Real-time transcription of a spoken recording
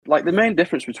like the main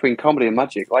difference between comedy and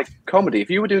magic, like comedy, if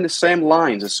you were doing the same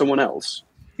lines as someone else,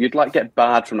 you'd like get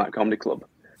barred from that comedy club.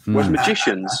 Whereas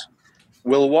magicians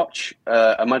will watch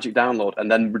a magic download and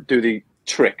then do the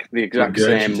trick, the exact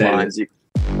same lines.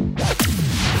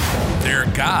 They're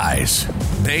guys.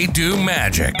 They do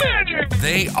magic.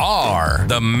 They are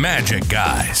the Magic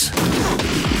Guys.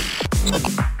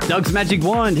 Doug's Magic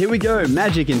Wand. Here we go.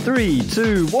 Magic in 3,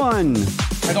 2, 1.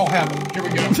 I don't have it. Here we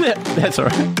go. That's all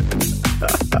right.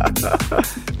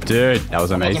 Dude, that was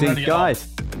amazing. Guys,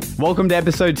 welcome to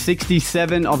episode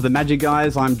 67 of the Magic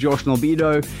Guys. I'm Josh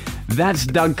Norbido. That's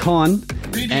Doug Conn.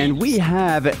 And we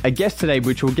have a guest today,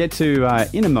 which we'll get to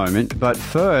in a moment. But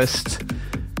first,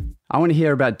 I want to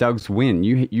hear about Doug's win.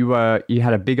 You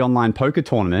had a big online poker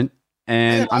tournament,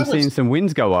 and I'm seeing some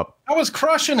wins go up. I was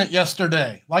crushing it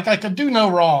yesterday. Like I could do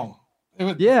no wrong.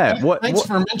 Thanks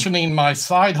for mentioning my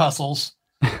side hustles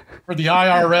for the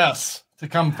IRS to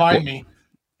come find me.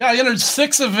 Yeah, I entered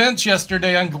 6 events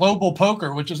yesterday on Global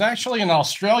Poker, which is actually an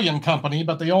Australian company,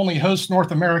 but they only host North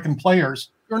American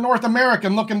players. If you're North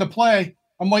American looking to play,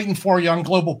 I'm waiting for you on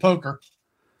Global Poker.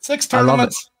 6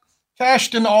 tournaments,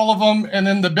 cashed in all of them, and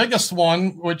then the biggest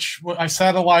one, which I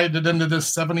satellited into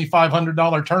this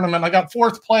 $7,500 tournament, I got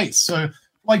 4th place. So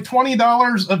like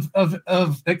 $20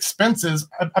 of expenses,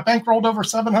 I bankrolled over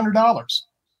 $700.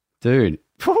 Dude,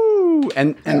 woo!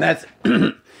 And that's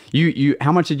you.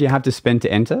 How much did you have to spend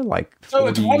to enter? Like so,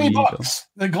 it's $20.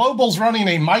 The Global's running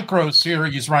a micro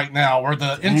series right now where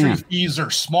the entry fees are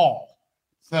small.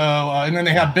 So and then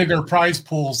they have bigger prize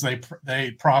pools.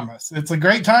 They promise it's a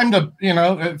great time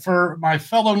to for my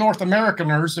fellow North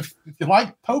Americaners. If you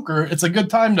like poker, it's a good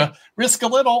time to risk a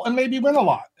little and maybe win a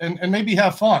lot and maybe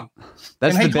have fun.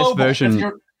 That's the best Global,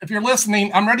 version. If you're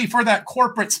listening, I'm ready for that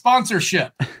corporate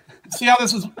sponsorship. See how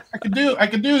this is? I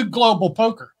could do Global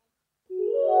Poker.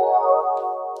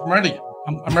 I'm ready.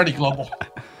 I'm ready, Global.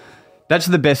 That's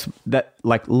the best. That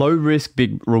like low risk,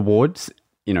 big rewards.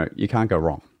 You can't go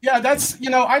wrong. Yeah, that's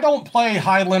I don't play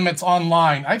high limits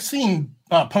online. I've seen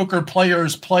poker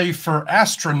players play for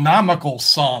astronomical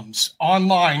sums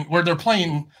online, where they're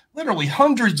playing literally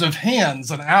hundreds of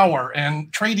hands an hour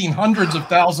and trading hundreds of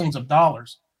thousands of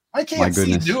dollars. I can't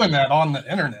see doing that on the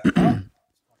internet.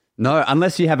 No,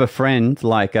 unless you have a friend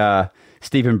like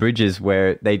Stephen Bridges,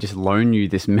 where they just loan you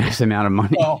this massive amount of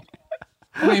money. Well,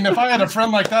 I mean, if I had a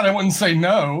friend like that, I wouldn't say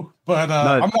no. But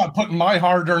I'm not putting my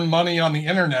hard-earned money on the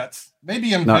internet.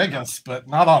 Maybe in Vegas, but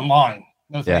not online.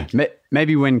 No, thank you.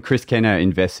 Maybe when Chris Kenner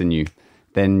invests in you,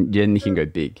 then you can go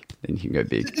big.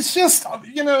 It's just,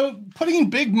 putting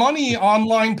big money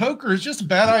online poker is just a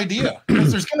bad idea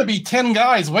because there's going to be 10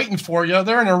 guys waiting for you.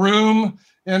 They're in a room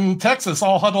in Texas,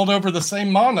 all huddled over the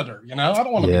same monitor. I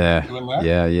don't want to be doing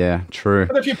that. Yeah, true.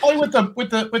 But if you play with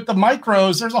the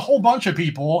micros, there's a whole bunch of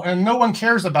people, and no one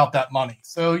cares about that money.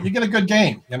 So you get a good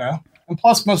game, And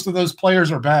plus, most of those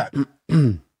players are bad.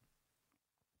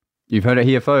 You've heard it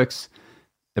here, folks.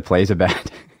 The plays are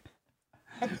bad.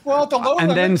 Well,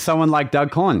 then someone like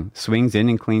Doug Conn swings in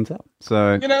and cleans up.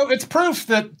 So it's proof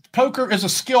that poker is a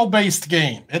skill-based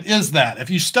game. It is that. If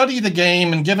you study the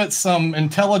game and give it some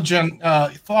intelligent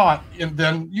thought,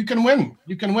 then you can win.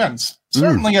 You can win.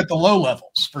 Certainly at the low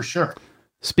levels, for sure.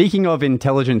 Speaking of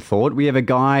intelligent thought, we have a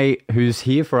guy who's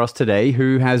here for us today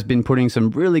who has been putting some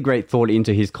really great thought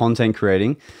into his content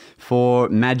creating for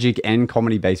magic and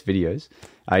comedy-based videos.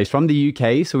 He's from the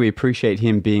UK, so we appreciate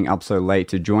him being up so late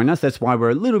to join us. That's why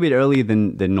we're a little bit earlier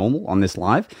than normal on this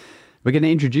live. We're going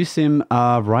to introduce him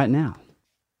right now.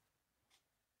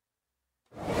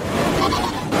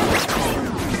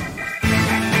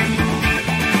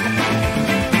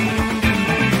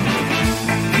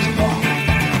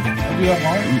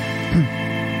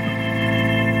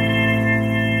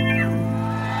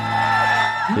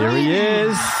 Here he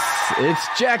is.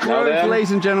 It's Jack Rhodes,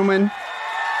 ladies and gentlemen.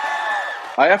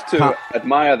 I have to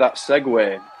admire that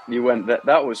segue. You went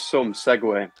that was some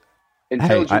segue.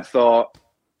 Intelligent thought,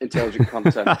 intelligent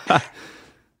content.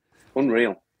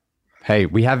 Unreal. Hey,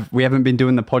 we haven't been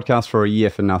doing the podcast for a year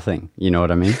for nothing. You know what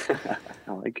I mean?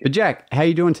 I like it. But Jack, how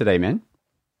you doing today, man?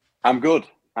 I'm good.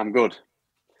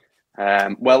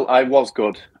 Well, I was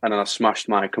good, and then I smashed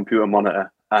my computer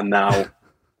monitor, and now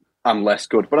I'm less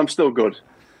good, but I'm still good.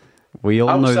 We all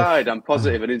outside, I'm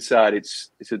positive, and inside,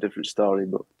 it's a different story.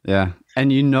 But yeah,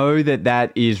 and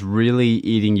that is really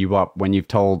eating you up when you've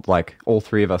told like all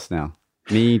 3 of us now,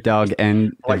 me, Doug,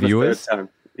 and the viewers. The 3rd time.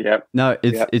 Yeah. No,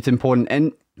 it's important,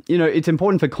 and it's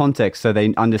important for context so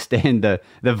they understand the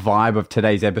vibe of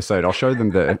today's episode. I'll show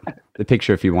them the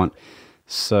picture if you want.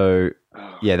 So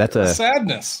yeah, that's a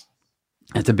sadness.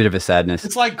 It's a bit of a sadness.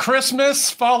 It's like Christmas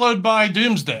followed by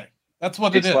Doomsday. That's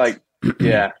what it is. Like,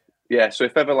 yeah, Yeah, so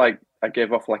if ever like I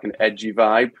gave off like an edgy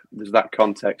vibe, there's that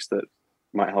context that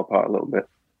might help out a little bit.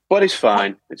 But it's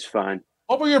fine. It's fine.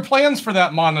 What were your plans for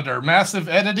that monitor? Massive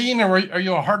editing, or are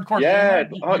you a hardcore gamer?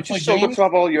 gamer? It's just so good to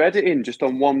have all your editing just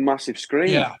on one massive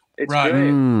screen. Yeah, it's right.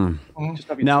 great. Just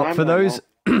have your now, for those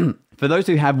for those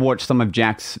who have watched some of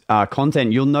Jack's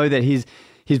content, you'll know that his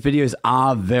videos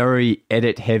are very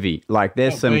edit heavy. Like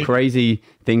there's some crazy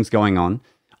things going on.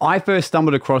 I first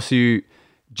stumbled across you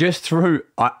just through,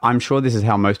 I'm sure this is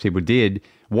how most people did,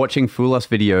 watching Fool Us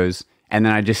videos, and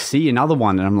then I just see another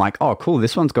one, and I'm like, oh, cool,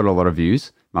 this one's got a lot of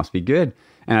views. Must be good.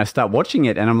 And I start watching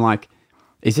it, and I'm like,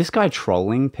 is this guy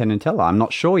trolling Penn and Teller? I'm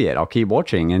not sure yet. I'll keep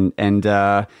watching. And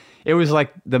it was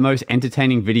like the most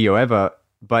entertaining video ever,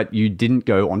 but you didn't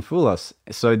go on Fool Us.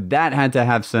 So that had to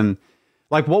have some,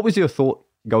 like, what was your thought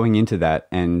going into that?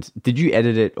 And did you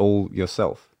edit it all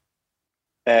yourself?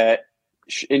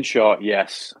 In short,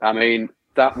 yes. I mean,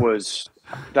 that was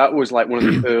like one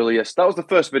of the earliest. That was the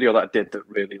first video that I did that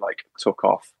really like took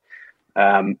off.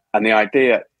 And the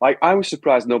idea, like, I was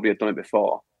surprised nobody had done it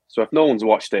before. So if no one's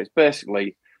watched it, it's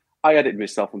basically I edited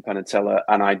myself on Penn and Teller,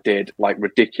 and I did like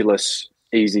ridiculous,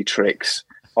 easy tricks,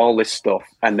 all this stuff,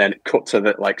 and then it cut to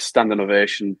the like standing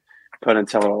ovation. Penn and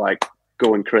Teller like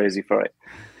going crazy for it,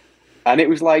 and it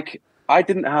was like I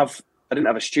didn't have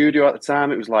a studio at the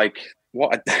time. It was like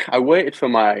I waited for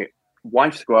my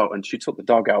wife to go out, and she took the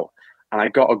dog out, and I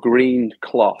got a green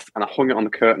cloth and I hung it on the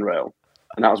curtain rail,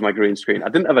 and that was my green screen. I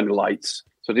didn't have any lights,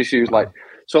 so just used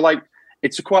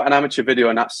it's quite an amateur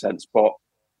video in that sense, but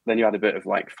then you had a bit of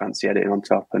like fancy editing on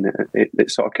top, and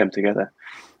it sort of came together.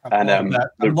 I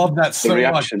love that so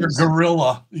much. Your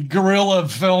guerrilla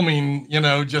filming,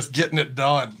 just getting it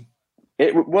done.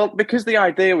 Because the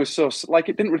idea was so like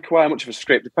it didn't require much of a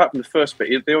script apart from the first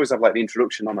bit. They always have like the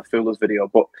introduction on a Foolers video,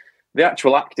 but the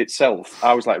actual act itself,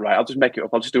 I was like, right, I'll just make it up.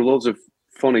 I'll just do loads of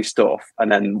funny stuff,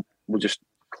 and then we'll just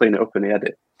clean it up in the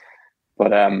edit.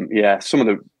 But some of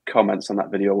the comments on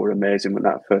that video were amazing when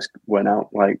that first went out.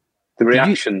 Like the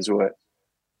reactions were.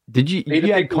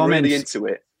 You had comments really into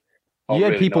it? You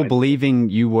had people believing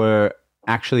you were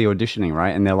actually auditioning,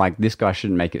 right? And they're like, "This guy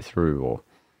shouldn't make it through," or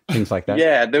things like that.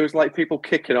 Yeah, there was like people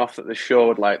kicking off that the show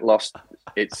had like lost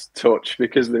its touch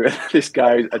because this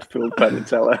guy had fooled Penn and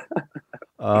Teller.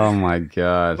 Oh my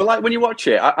god! But like when you watch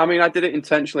it, I mean, I did it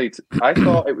intentionally. I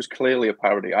thought it was clearly a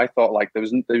parody. I thought like there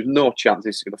was no chance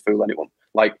this is going to fool anyone.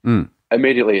 Like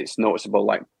immediately, it's noticeable.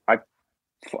 Like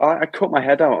I cut my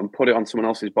head out and put it on someone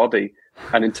else's body,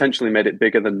 and intentionally made it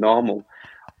bigger than normal.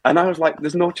 And I was like,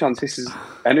 "There's no chance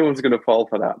anyone's going to fall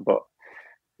for that." But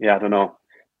yeah, I don't know.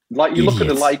 Like you look at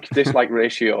the like-dislike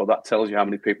ratio, that tells you how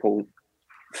many people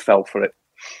fell for it.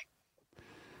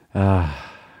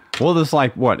 Well, there's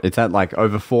like it's at like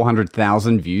over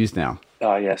 400,000 views now.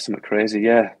 Oh yeah, something crazy.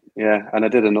 Yeah. And I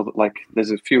did another, like,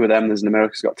 there's a few of them. There's an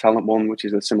America's Got Talent one, which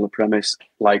is a similar premise.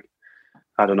 Like,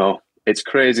 I don't know. It's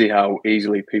crazy how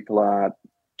easily people are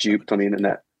duped on the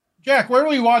internet. Jack, where do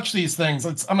we watch these things?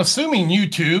 I'm assuming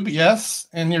YouTube, yes,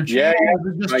 and your channel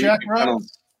is just Jack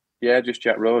Rhodes. Yeah, just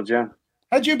Jack Rhodes. Yeah.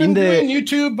 Had you been doing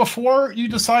YouTube before you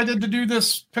decided to do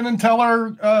this Penn and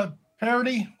Teller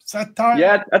parody? Is that time?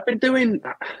 Yeah, I've been doing.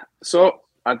 So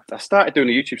I started doing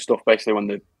the YouTube stuff basically when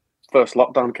the first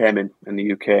lockdown came in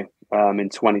the UK in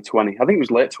 2020. I think it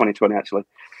was late 2020 actually.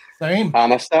 Same.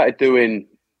 And I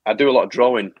do a lot of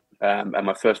drawing, and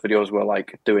my first videos were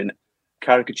like doing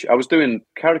caricature. I was doing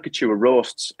caricature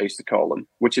roasts, I used to call them,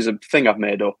 which is a thing I've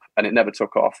made up, and it never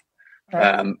took off.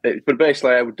 Right. But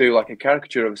basically, I would do like a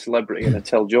caricature of a celebrity and I'd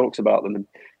tell jokes about them in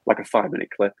like a 5-minute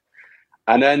clip.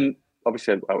 And then,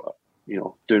 obviously,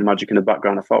 doing magic in the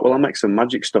background, I thought, well, I'll make some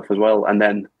magic stuff as well. And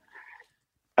then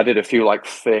I did a few like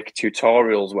fake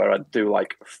tutorials where I'd do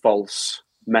like false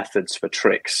methods for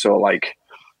tricks. So like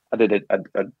I did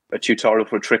a tutorial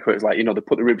for a trick where it's like, they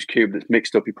put the Rubik's Cube that's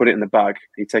mixed up, you put it in the bag,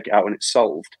 you take it out and it's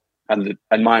solved. And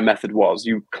my method was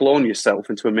you clone yourself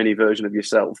into a mini version of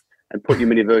yourself and put your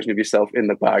mini version of yourself in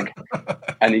the bag.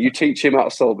 And you teach him how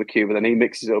to solve the cube and then he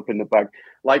mixes it up in the bag.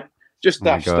 Like just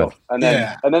that stuff. And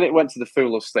then it went to the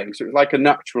Foolers thing. So it was like a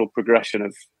natural progression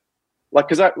of like,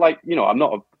 cause I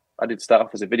did start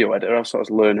off as a video editor. I was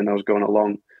learning, I was going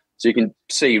along. So you can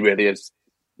see really as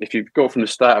if you go from the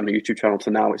start of the YouTube channel to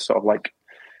now, it's sort of like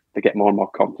they get more and more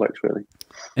complex really.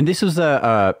 And this was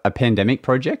a pandemic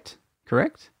project,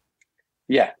 correct?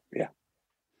 Yeah.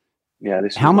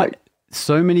 How much?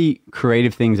 So many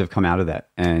creative things have come out of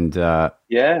that, and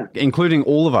including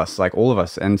all of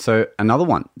us. And so another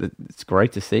one. It's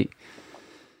great to see.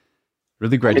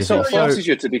 Really great It to sort see. of forces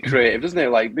you to be creative, doesn't it?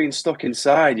 Like being stuck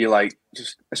inside, you're like,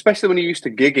 just especially when you're used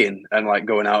to gigging and like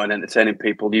going out and entertaining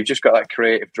people, you've just got that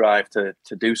creative drive to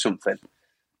do something.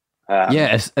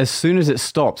 As soon as it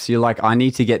stops, you're like, I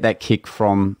need to get that kick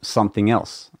from something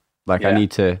else. Like I need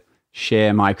to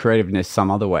share my creativeness some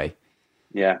other way.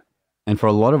 Yeah. And for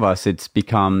a lot of us, it's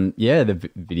become, the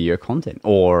video content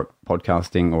or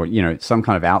podcasting or, some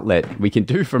kind of outlet we can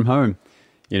do from home,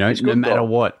 no matter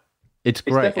what. It's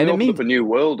great. It's definitely opened up a new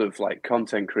world of like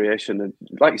content creation. And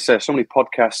like you said, so many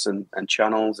podcasts and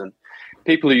channels and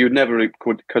people who you'd never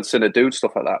could consider doing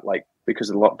stuff like that, like because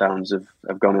of the lockdowns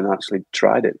have gone and actually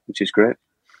tried it, which is great.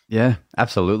 Yeah,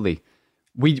 absolutely.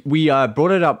 We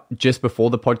brought it up just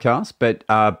before the podcast, but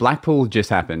Blackpool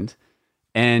just happened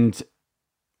and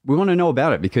we want to know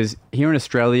about it because here in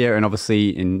Australia and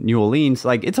obviously in New Orleans,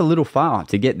 like it's a little far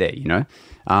to get there,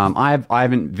 I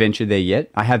haven't ventured there yet.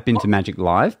 I have been to Magic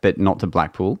Live, but not to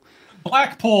Blackpool.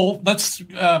 Blackpool, that's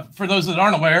for those that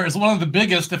aren't aware, is one of the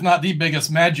biggest, if not the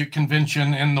biggest, Magic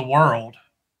convention in the world.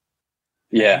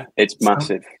 Yeah, it's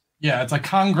massive. Yeah, it's a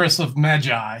Congress of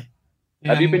Magi.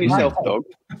 Have you been yourself, Doug?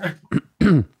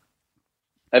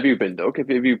 Have you been, Doug? Have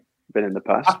you been in the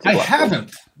past? I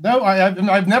haven't. No,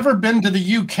 I've never been to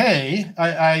the UK.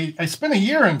 I spent a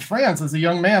year in France as a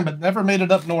young man, but never made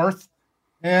it up north.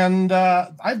 And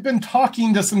I've been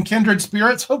talking to some kindred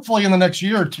spirits. Hopefully in the next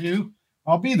year or two,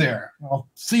 I'll be there. I'll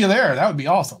see you there. That would be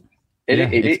awesome.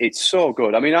 It's so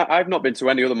good. I mean, I've not been to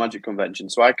any other Magic convention,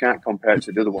 so I can't compare it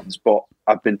to the other ones. But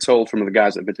I've been told from the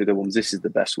guys that have been to the other ones, this is the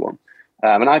best one.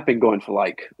 And I've been going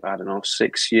for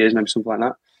 6 years, maybe something like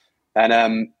that.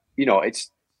 And,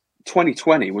 it's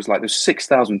 2020 was like there's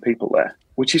 6,000 people there,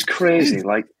 which is crazy.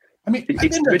 Like, I mean,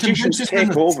 it's magicians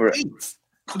take over it.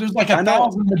 So there's like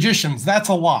 1,000 magicians. That's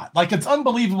a lot. Like, it's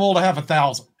unbelievable to have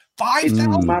 1,000.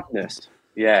 5,000? Madness.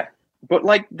 Yeah. But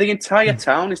like the entire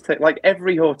town is like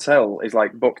every hotel is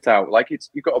like booked out. Like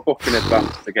you've got to book in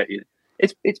advance to get you.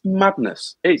 It's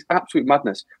madness. It's absolute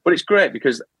madness. But it's great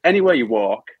because anywhere you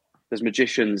walk, there's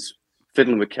magicians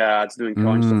fiddling with cards, doing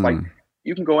coin stuff. Like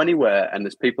you can go anywhere and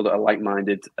there's people that are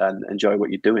like-minded and enjoy what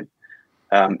you're doing.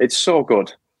 It's so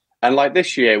good. And like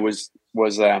this year was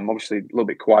obviously a little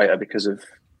bit quieter because of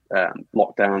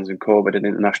lockdowns and COVID and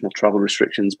international travel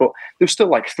restrictions, but there was still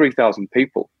like 3,000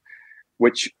 people,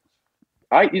 which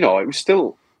it was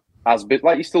still as big.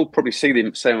 Like you still probably see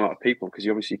the same amount of people because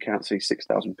you obviously can't see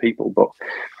 6,000 people. But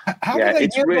how do they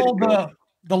handle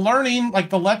the learning, like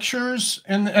the lectures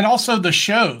and also the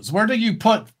shows? Where do you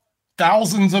put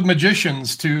thousands of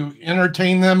magicians to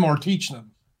entertain them or teach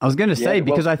them? I was going to say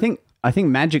because I think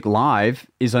Magic Live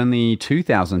is only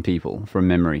 2,000 people from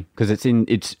memory because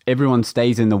it's everyone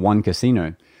stays in the one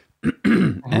casino,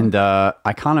 and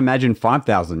I can't imagine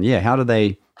 5,000. Yeah, how do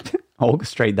they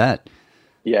orchestrate that?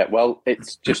 Yeah, well,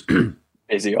 it's just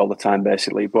busy all the time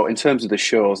basically. But in terms of the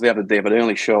shows, they have an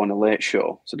early show and a late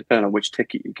show. So depending on which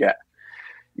ticket you get,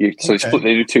 they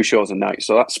do 2 shows a night.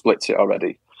 So that splits it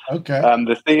already. Okay.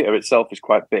 The theatre itself is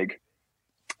quite big.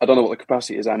 I don't know what the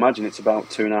capacity is. I imagine it's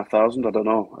about 2,500. I don't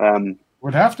know.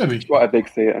 Would have to be. It's quite a big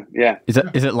theatre. Yeah. Is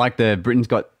it like the Britain's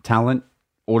Got Talent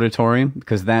auditorium?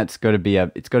 Because it's got to be a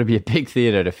big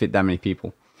theatre to fit that many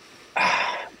people.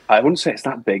 I wouldn't say it's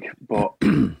that big, but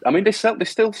I mean they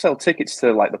still sell tickets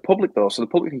to like the public though, so the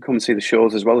public can come and see the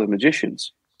shows as well as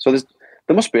magicians. So there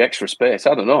must be extra space.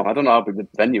 I don't know how big the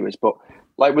venue is, but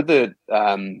like with the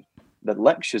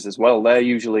lectures as well,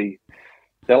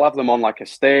 they'll have them on like a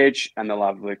stage and they'll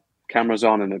have the cameras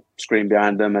on and a screen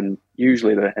behind them, and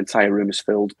usually the entire room is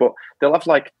filled. But they'll have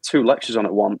like 2 lectures on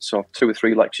at once, or 2 or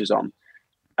 3 lectures on,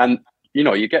 and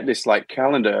you get this like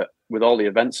calendar with all the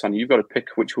events on. You've got to pick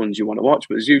which ones you want to watch,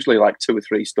 but there's usually like 2 or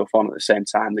 3 stuff on at the same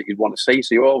time that you'd want to see.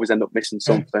 So you always end up missing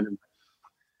something.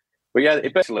 But yeah,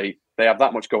 basically they have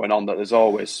that much going on that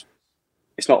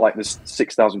it's not like there's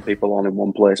 6,000 people all in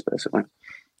one place. Basically,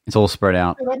 it's all spread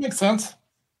out. Yeah, that makes sense.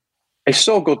 It's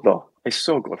so good though. It's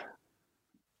so good.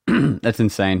 That's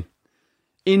insane.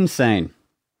 Insane.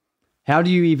 How do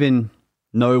you even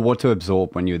know what to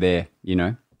absorb when you're there?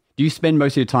 Do you spend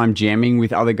most of your time jamming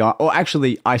with other guys? Or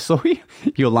actually, I saw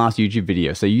your last YouTube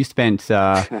video. So you spent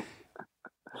some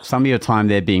of your time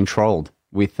there being trolled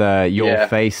with your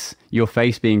face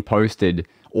being posted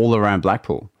all around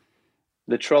Blackpool.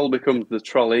 The troll becomes the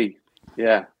trolley.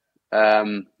 Yeah.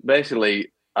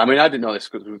 Basically, I mean, I didn't know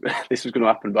this was going to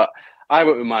happen, but I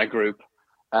went with my group,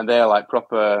 and they're like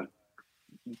proper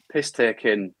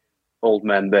piss-taking old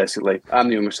men, basically. I'm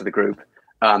the youngest of the group.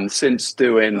 And since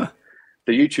doing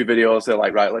the YouTube videos, they're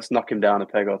like, right, let's knock him down a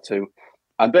peg or 2.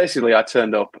 And basically I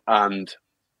turned up and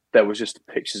there was just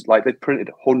pictures, like they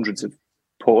printed hundreds of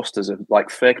posters of like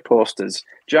fake posters.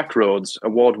 Jack Rhodes,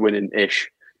 award-winning-ish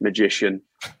magician,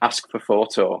 ask for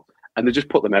photo, and they just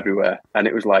put them everywhere. And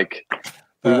it was like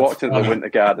we walked into the Winter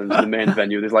Gardens, the main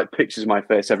venue. There's like pictures of my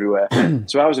face everywhere.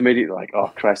 So I was immediately like,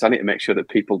 "Oh Christ, I need to make sure that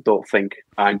people don't think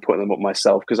I'm putting them up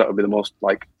myself, because that would be the most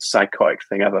like psychotic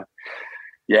thing ever."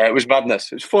 Yeah, it was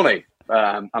madness. It was funny,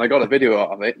 and I got a video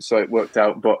out of it, so it worked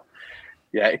out. But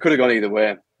yeah, it could have gone either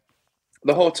way.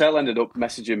 The hotel ended up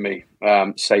messaging me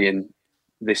saying,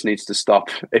 "This needs to stop.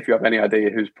 If you have any idea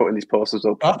who's putting these posters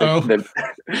up,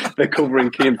 they're covering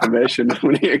key information. We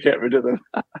need to get rid of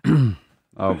them."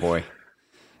 Oh boy,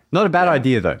 not a bad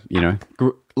idea though. You know,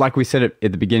 like we said at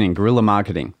the beginning, guerrilla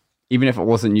marketing. Even if it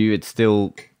wasn't you, it's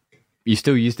still you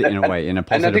still used it in a way, in a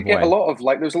positive way. And I did get a lot of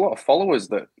there's a lot of followers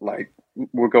that like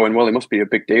were going, "Well, it must be a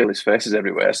big deal. His face is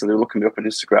everywhere." So they were looking me up on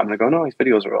Instagram and they're going, "Oh, his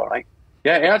videos are all right."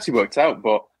 Yeah, it actually worked out,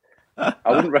 but I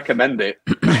wouldn't recommend it.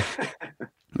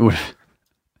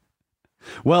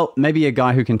 Well, maybe a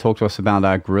guy who can talk to us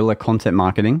about guerrilla content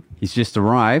marketing. He's just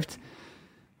arrived.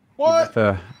 What?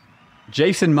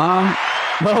 Jason Ma,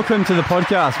 welcome to the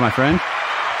podcast, my friend.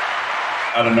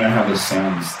 I don't know how this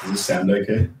sounds. Does this sound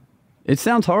okay? It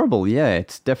sounds horrible. Yeah,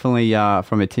 it's definitely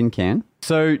from a tin can.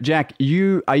 So, Jack,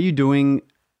 are you doing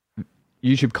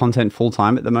YouTube content full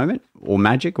time at the moment, or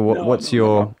magic, or what's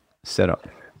your setup?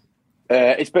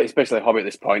 It's basically a hobby at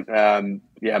this point.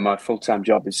 My full-time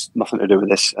job is nothing to do with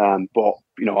this. But,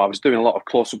 you know, I was doing a lot of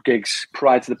close-up gigs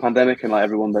prior to the pandemic, and like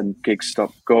everyone, then gigs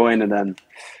stopped going. And then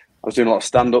I was doing a lot of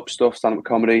stand-up stuff, stand-up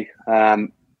comedy.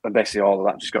 And basically all of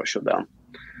that just got shut down.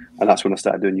 And that's when I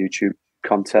started doing YouTube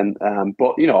content.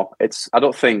 But, you know, I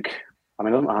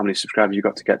don't know how many subscribers you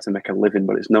got to get to make a living,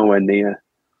 but it's nowhere near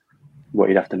what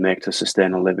you'd have to make to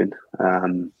sustain a living.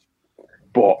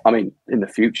 But, I mean, in the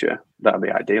future, that would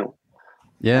be ideal.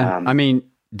 Yeah, I mean,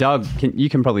 Doug, you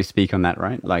can probably speak on that,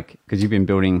 right? Like, because you've been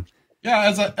building.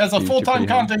 Yeah, as a full-time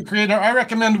content creator, I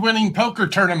recommend winning poker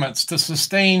tournaments to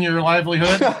sustain your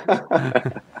livelihood.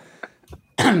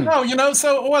 No, you know,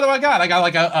 so what do I got? I got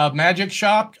like a magic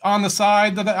shop on the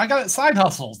side. I got side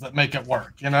hustles that make it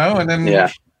work, you know, and then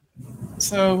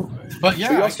So, but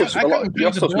yeah, your stuff's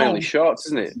mainly shorts,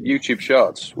 isn't it? YouTube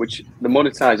shorts, which the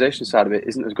monetization side of it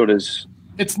isn't as good as.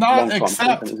 It's not,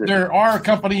 except content, there are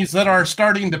companies that are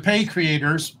starting to pay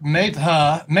creators,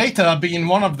 Meta being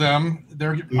one of them.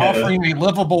 They're offering a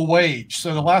livable wage.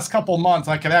 So the last couple of months,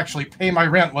 I could actually pay my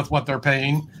rent with what they're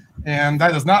paying. And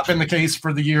that has not been the case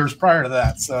for the years prior to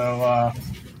that. So,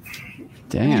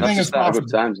 damn, that's just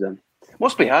good times then.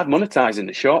 Must be hard monetizing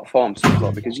the short form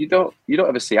stuff, because you don't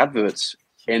ever see adverts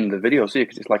in the video, see,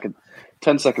 because it's like a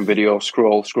 10-second video,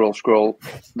 scroll.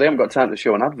 They haven't got time to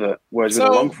show an advert, whereas with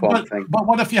a long form thing. But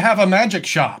what if you have a magic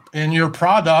shop and your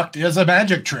product is a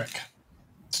magic trick?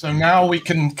 So now we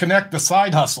can connect the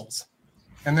side hustles.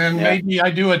 And then maybe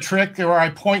I do a trick where I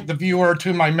point the viewer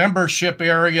to my membership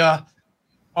area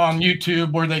on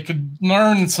YouTube where they could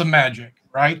learn some magic,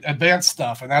 right? Advanced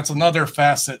stuff. And that's another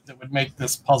facet that would make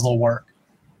this puzzle work.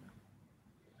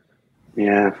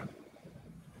 Yeah.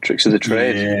 Tricks of the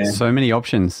trade. Yeah. So many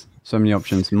options.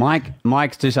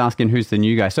 Mike's just asking who's the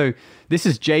new guy. So this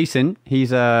is Jason.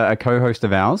 He's a co-host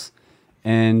of ours.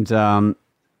 And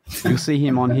you'll see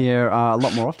him on here a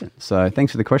lot more often. So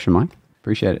thanks for the question, Mike.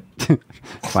 Appreciate it.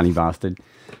 Funny bastard.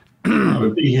 I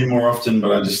would be here more often,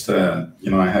 but I just, I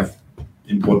have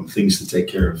important things to take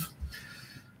care of.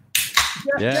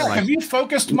 Yeah. Have you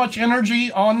focused much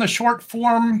energy on the short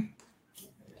form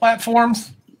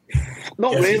platforms?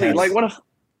 Not really. Like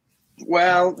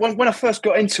when I first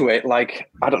got into it,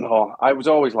 like, I don't know, I was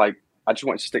always like, I just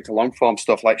wanted to stick to long form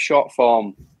stuff. Like short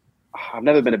form, I've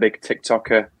never been a big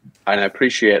TikToker, and I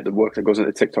appreciate the work that goes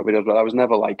into TikTok videos, but I was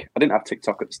never like, I didn't have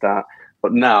TikTok at the start,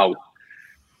 but now,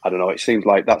 I don't know, it seems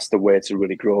like that's the way to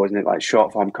really grow, isn't it? Like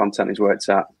short form content is where it's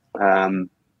at.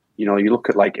 You look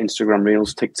at like Instagram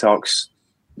Reels, TikToks,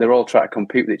 they're all trying to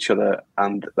compete with each other,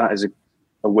 and that is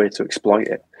a way to exploit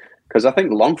it. Because I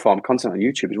think long form content on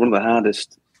YouTube is one of the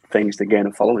hardest things to gain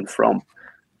a following from,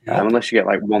 unless you get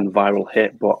like one viral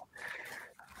hit. But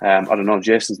I don't know,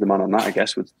 Jason's the man on that, I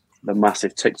guess, with the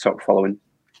massive TikTok following.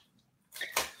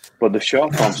 But the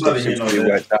short form stuff seems to be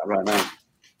where it's at right now.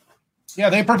 Yeah,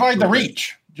 they provide the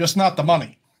reach, just not the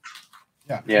money.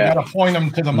 Yeah. You got to point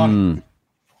them to the money.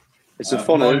 It's a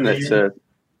funnel, isn't it?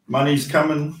 Money's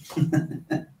coming.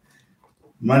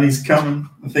 Money's coming.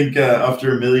 I think after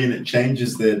 1 million, it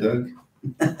changes there, Doug.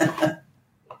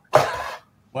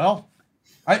 Well,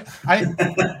 I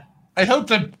hope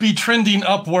to be trending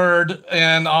upward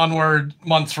and onward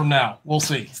months from now. We'll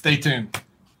see. Stay tuned.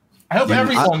 I hope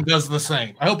everyone does the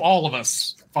same. I hope all of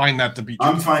us find that to be true.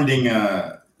 I'm finding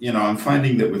I'm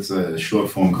finding that with the short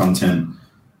form content,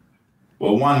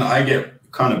 well, one, I get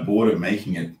kind of bored of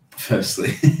making it,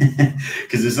 firstly,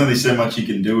 because there's only so much you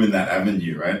can do in that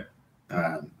avenue, right?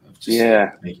 Of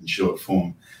just making short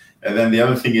form. And then the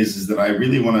other thing is that I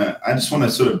just want to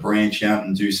sort of branch out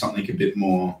and do something a bit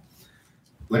more,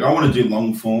 like I want to do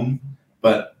long form,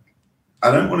 but I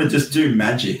don't want to just do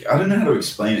magic. I don't know how to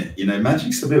explain it.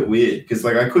 Magic's a bit weird because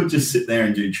like I could just sit there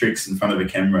and do tricks in front of a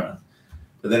camera,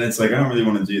 but then it's like, I don't really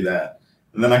want to do that.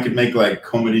 And then I could make like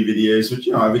comedy videos, which,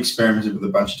 I've experimented with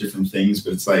a bunch of different things,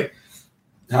 but it's like,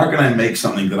 how can I make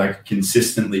something that I could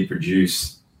consistently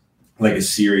produce like a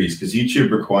series? Because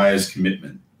YouTube requires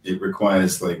commitment. It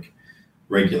requires like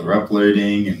regular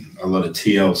uploading and a lot of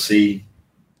TLC.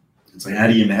 It's like, how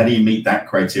do you meet that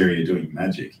criteria doing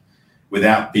magic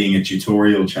without being a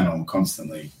tutorial channel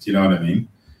constantly? Do you know what I mean?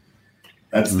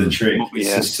 That's the trick.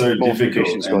 It's just so difficult.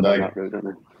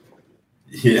 And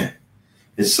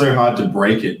it's so hard to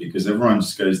break it because everyone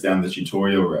just goes down the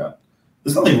tutorial route.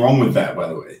 There's nothing wrong with that, by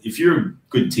the way. If you're a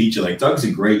good teacher, like Doug's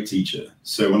a great teacher.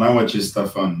 So when I watch his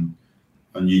stuff on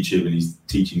YouTube and he's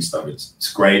teaching stuff,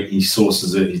 it's great. He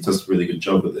sources it. He does a really good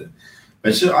job with it.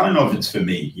 But I don't know if it's for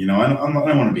me. I don't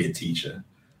want to be a teacher.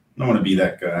 I don't want to be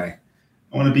that guy.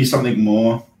 I want to be something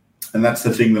more. And that's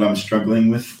the thing that I'm struggling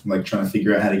with, like trying to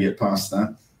figure out how to get past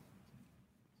that.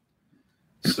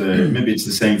 So maybe it's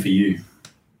the same for you.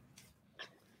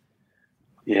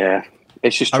 Yeah.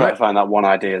 It's just trying to find that one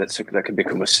idea that can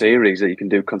become a series that you can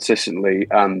do consistently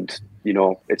and,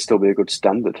 it still be a good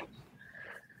standard.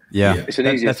 Yeah. It's an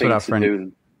easier thing to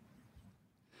do.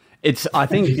 I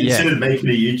think, considered making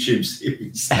a YouTube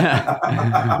series.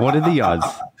 What are the odds?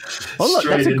 Well, look,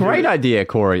 that's a great idea,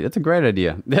 Corey. That's a great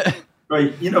idea.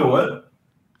 Right. You know what?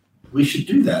 We should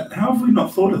do that. How have we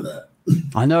not thought of that?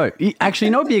 I know. Actually,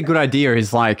 what'd be a good idea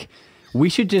is like, we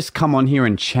should just come on here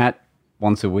and chat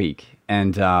once a week.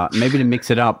 And maybe to mix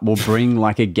it up, we'll bring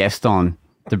like a guest on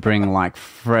to bring like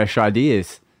fresh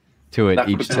ideas to it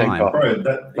each time. It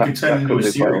could turn into a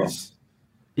series.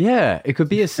 Yeah, it could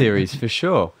be a series for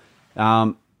sure.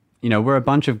 We're a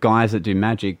bunch of guys that do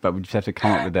magic, but we just have to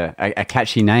come up with a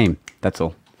catchy name. That's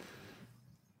all.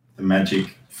 The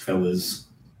Magic Fellas.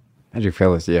 Magic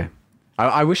Fellas, yeah.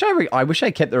 I wish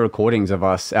I kept the recordings of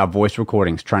us, our voice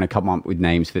recordings, trying to come up with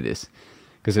names for this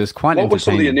because it was quite entertaining. What were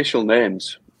some of the initial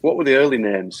names? What were the early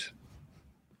names?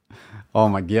 Oh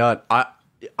my God.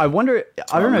 I wonder,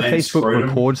 I don't know if Facebook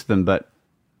records them, but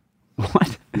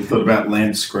what? You thought about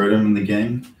Lance Scrotum in the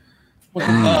game?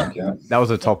 That was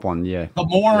a top one, yeah. The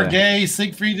more gay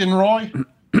Siegfried and Roy?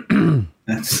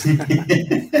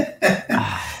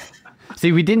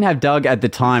 See, we didn't have Doug at the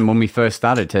time when we first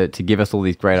started to give us all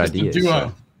these great ideas.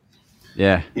 So.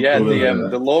 Yeah. Yeah,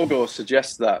 the logo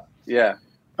suggests that, yeah.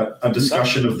 A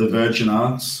discussion of the virgin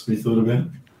arts we thought about.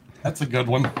 That's a good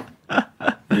one.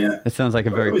 Yeah. It sounds like a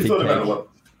very we pig thought cake. about a lot.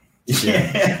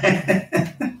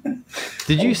 Yeah.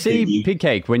 Did you see Pig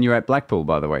Cake when you were at Blackpool,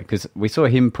 by the way? Because we saw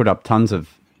him put up tons of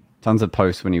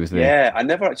posts when he was there. Yeah, I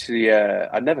never actually,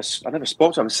 I never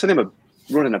spoke to him. I've seen him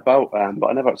running about, but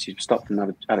I never actually stopped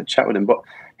and had a chat with him. But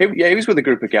he was with a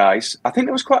group of guys. I think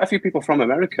there was quite a few people from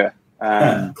America.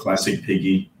 Classic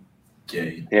Piggy.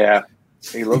 Gay. Yeah,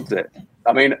 he loved it.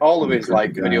 I mean, all of his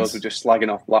videos were just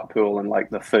slagging off Blackpool and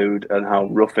like the food and how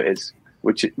rough it is,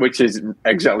 which is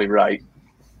exactly right.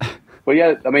 But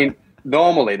yeah, I mean,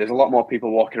 normally there's a lot more people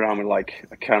walking around with like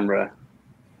a camera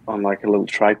on like a little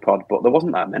tripod, but there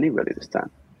wasn't that many really this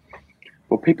time.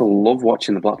 But people love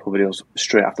watching the Blackpool videos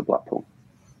straight after Blackpool.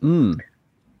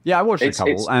 Yeah, I watched a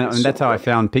couple, and that's how I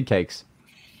found Pig Cakes.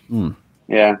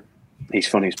 Yeah, he's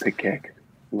funny as Pig Cake.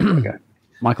 Love that guy.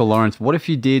 Michael Lawrence, what if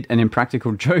you did an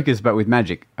Impractical Jokers but with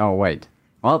magic? Oh, wait.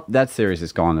 Well, that series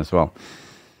is gone as well.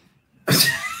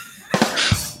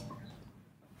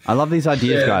 I love these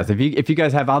ideas, guys. If you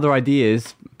guys have other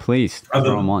ideas, please throw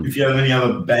them on. If you have any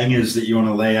other bangers that you want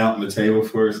to lay out on the table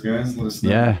for us, guys, let us know.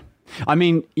 Yeah. I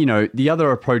mean, the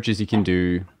other approaches you can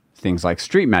do things like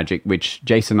street magic, which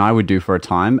Jason and I would do for a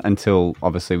time until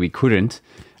obviously we couldn't.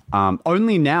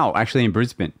 Only now, actually in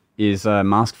Brisbane, is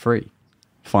mask-free,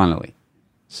 finally.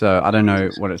 So I don't know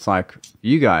what it's like for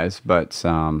you guys, but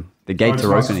the gates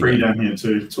are opening. It's free down here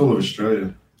too. It's all of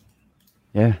Australia.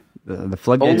 Yeah, the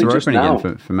floodgates are opening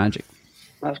again for magic.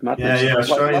 That's mad. Yeah.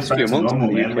 Australia's back to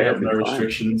normal, man. We have no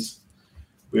restrictions.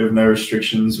 We have no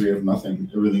restrictions. We have nothing.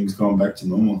 Everything's gone back to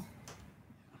normal.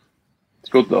 It's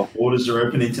good though. Borders are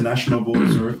open. International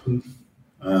borders are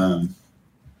open.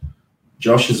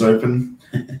 Josh is open,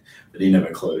 but he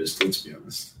never closed. Let's be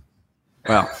honest.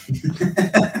 Well,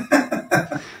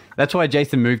 that's why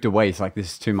Jason moved away. He's like,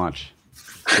 this is too much.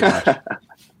 Can't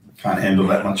handle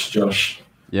that much, Josh.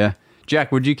 Yeah.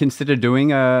 Jack, would you consider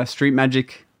doing a Street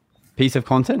Magic piece of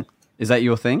content? Is that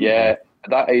your thing? Yeah,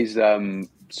 that is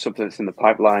something that's in the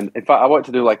pipeline. In fact, I want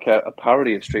to do like a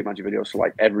parody of Street Magic videos, so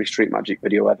like every Street Magic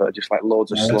video ever, just like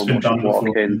loads of slow motion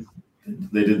walking.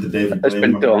 They did the David. It's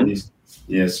been done.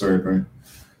 Yeah, sorry, bro.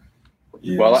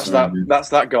 Yeah, well, that's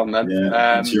that gone then. Yeah,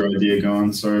 that's your idea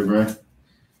gone. Sorry, bro.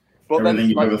 But everything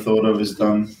you've ever thought of is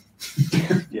done.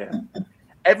 Yeah,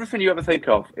 everything you ever think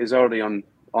of is already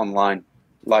online.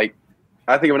 Like,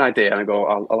 I think of an idea and I go,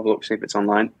 I'll have a look, see if it's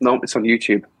online. No, it's on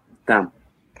YouTube. Damn.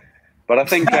 But I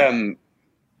think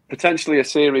potentially a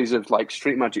series of like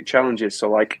Street Magic challenges.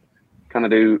 So like, kind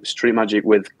of do Street Magic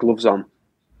with gloves on,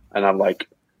 and have like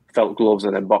felt gloves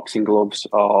and then boxing gloves,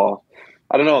 or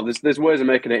I don't know. There's ways of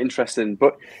making it interesting,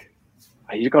 but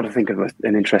you've got to think of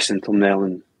an interesting thumbnail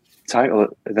and title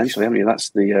eventually, haven't you? That's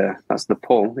the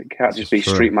pull. It can't just be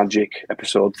Street Magic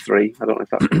episode 3. I don't know if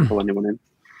that's going to pull anyone in.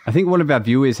 I think one of our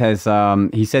viewers has.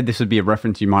 He said this would be a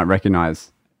reference you might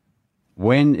recognize.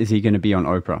 When is he going to be on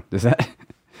Oprah? Does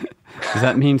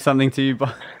that mean something to you,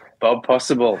 Bob? Bob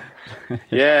Possible.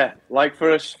 Yeah, like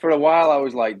for a while I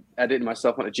was like editing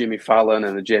myself onto Jimmy Fallon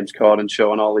and the James Corden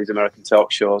show and all these American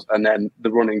talk shows, and then the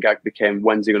running gag became,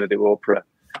 when's he going to do Oprah?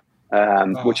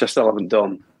 Which I still haven't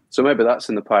done. So maybe that's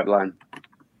in the pipeline.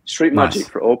 Street Magic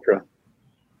for Oprah.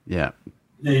 Yeah.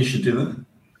 Yeah, you should do that.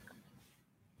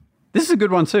 This is a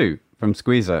good one too, from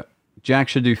Squeezer. Jack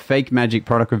should do fake magic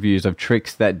product reviews of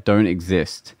tricks that don't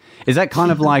exist. Is that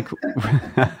kind of like...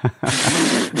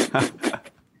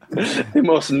 the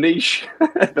most niche.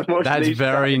 That's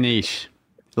very niche.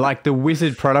 Like the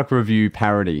Wizard product review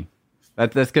parody.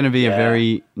 That's going to be a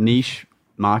very niche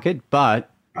market, but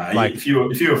like if you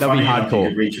were funny enough, you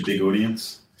could reach a big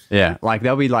audience. Yeah, like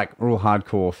they'll be like real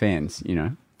hardcore fans, you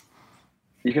know.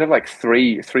 You can have like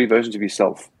three versions of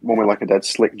yourself. One with like a dead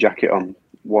slick jacket on,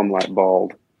 one like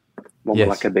bald, one with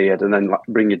like a beard, and then like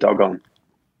bring your dog on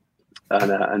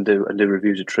and do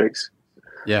reviews of tricks.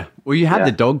 Yeah. Well, you had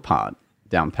the dog part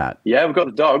down pat. Yeah, we've got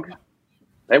the dog.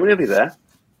 They were nearly there.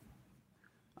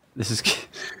 This is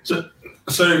so.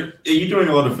 Are you doing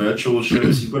a lot of virtual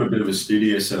shows? You've got a bit of a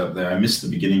studio set up there. I missed the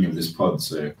beginning of this pod,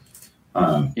 so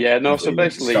so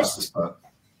basically,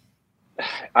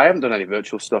 I haven't done any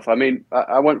virtual stuff. I mean,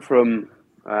 I went from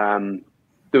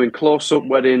doing close-up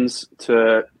weddings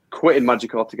to quitting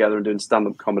magic altogether and doing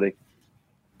stand-up comedy.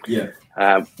 Yeah.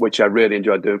 Which I really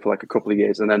enjoyed doing for like a couple of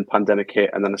years, and then pandemic hit,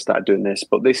 and then I started doing this.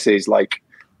 But this is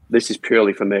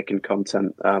purely for making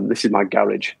content. This is my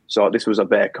garage. So this was a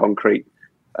bare concrete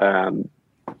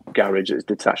garage that's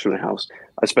detached from the house.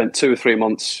 I spent 2 or 3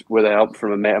 months with help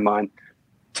from a mate of mine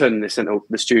turning this into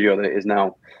the studio that it is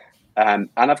now. And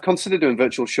I've considered doing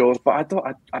virtual shows, but I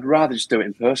thought I'd rather just do it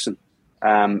in person.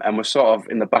 And we're sort of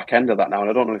in the back end of that now. And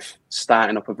I don't know if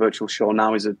starting up a virtual show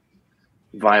now is a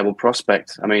viable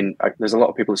prospect. I mean, there's a lot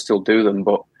of people who still do them,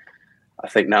 but I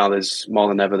think now there's more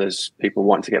than ever, there's people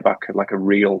wanting to get back at like a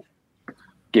real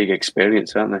gig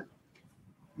experience, aren't there?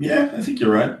 Yeah, I think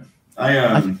you're right.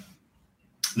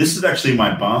 This is actually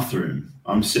my bathroom.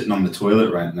 I'm sitting on the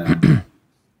toilet right now.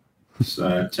 So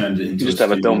I turned it into just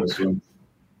have a dump. You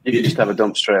can just have a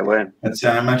dump straight away.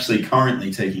 I'm actually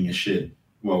currently taking a shit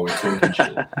while we're talking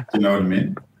shit. Do you know what I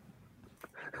mean?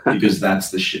 Because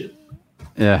that's the shit.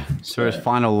 Yeah, so his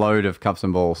final load of cups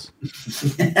and balls.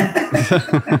 How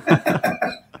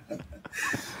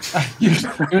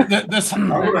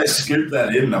would I scoop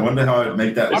that in? I wonder how I'd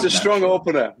make that. It's a strong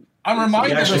opener. I'm reminded.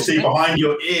 You can actually see behind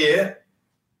your ear.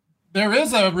 There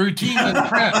is a routine in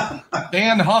print.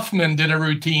 Dan Huffman did a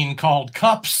routine called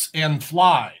Cups and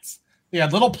Flies. He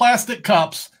had little plastic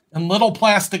cups and little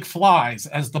plastic flies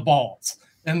as the balls.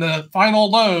 And the final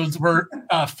loads were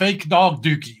fake dog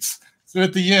dookies. So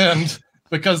at the end,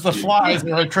 because the flies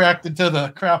are attracted to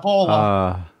the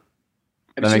crapola.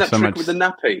 Have you seen that trick with the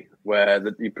nappy where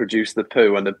you produce the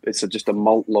poo and it's just a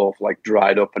malt loaf like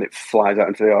dried up and it flies out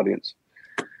into the audience?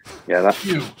 Yeah, that's...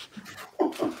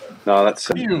 No,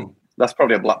 that's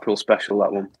probably a Blackpool special,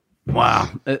 that one. Wow.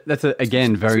 That's,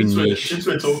 again, very niche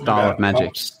style of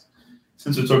magic.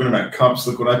 Since we're talking about cups,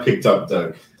 look what I picked up,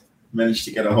 Doug. Managed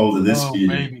to get a hold of this beauty.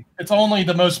 Baby. It's only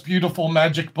the most beautiful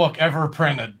magic book ever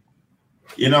printed.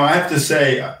 You know, I have to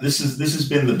say, this has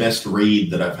been the best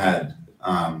read that I've had.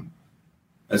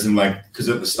 As in, like, because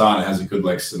at the start it has a good,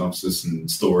 like, synopsis and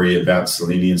story about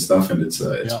Cellini and stuff, and it's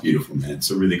beautiful, man.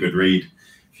 It's a really good read.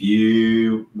 If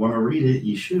you want to read it,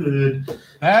 you should.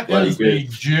 That is a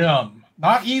gem.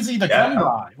 Not easy to come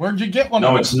by. Where'd you get one?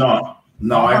 No, it's not.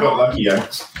 No, I got lucky.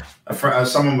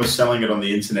 Someone was selling it on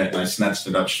the internet, and I snatched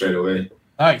it up straight away.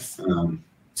 Nice.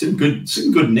 It's in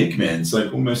good nick, man. It's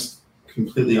like almost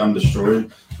completely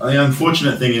undestroyed. The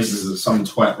unfortunate thing is that some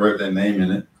twat wrote their name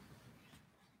in it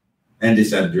and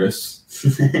his address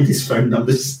and his phone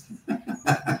numbers.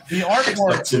 The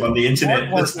artwork him on the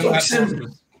internet. One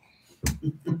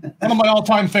of my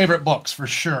all-time favorite books, for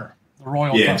sure. The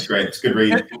Royal. Yeah, it's great. It's good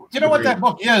reading. You know what that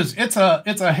book is? It's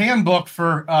a handbook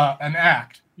for an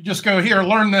act. You just go here,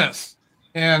 learn this,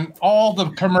 and all the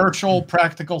commercial,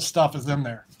 practical stuff is in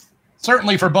there.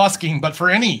 Certainly for busking, but for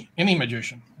any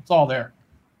magician, it's all there.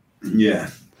 Yeah.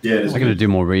 I'm going to do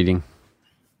more reading.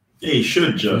 Yeah, you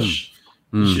should, Josh.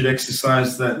 You should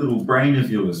exercise that little brain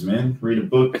of yours, man. Read a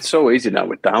book. It's so easy now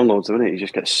with downloads, isn't it? You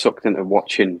just get sucked into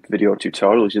watching video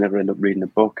tutorials. You never end up reading a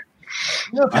book.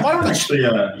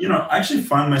 I actually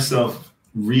find myself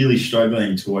really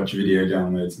struggling to watch video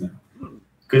downloads now.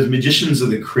 Because magicians are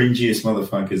the cringiest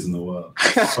motherfuckers in the world.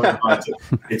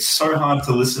 It's so hard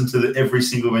to listen to every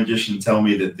single magician tell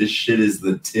me that this shit is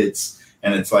the tits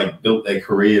and it's like built their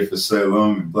career for so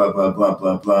long and blah, blah, blah,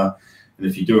 blah, blah. And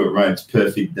if you do it right, it's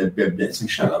perfect. It's like,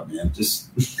 shut up, man. It's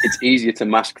easier to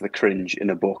mask the cringe in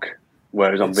a book,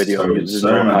 whereas on video,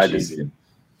 so much easier.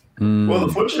 Well,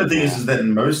 the fortunate thing is that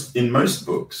in most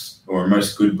books, or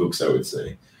most good books, I would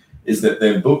say, is that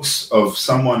they're books of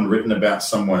someone written about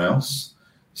someone else.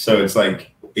 So it's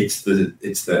like it's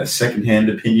the secondhand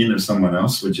opinion of someone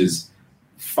else, which is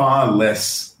far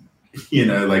less,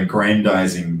 like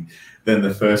grandizing than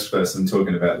the first person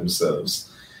talking about themselves.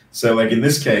 So like in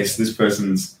this case, this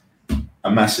person's a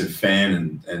massive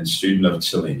fan and student of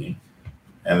Cellini,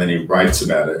 and then he writes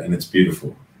about it, and it's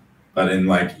beautiful. But in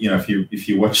if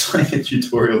you watch like a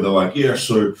tutorial, they're like, yeah,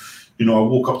 so I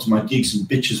walk up to my gigs and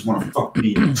bitches want to fuck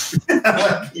me.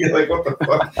 You're like, what the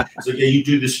fuck? It's like, yeah, you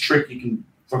do this trick, you can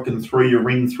fucking throw your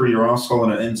ring through your asshole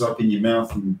and it ends up in your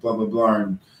mouth and blah blah blah.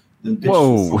 And then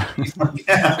bitches.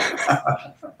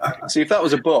 Whoa! See, if that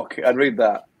was a book, I'd read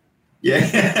that.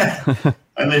 Yeah,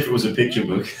 only if it was a picture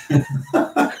book.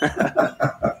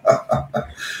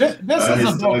 This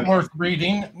is a book worth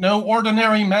reading. No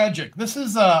Ordinary Magic. This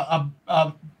is not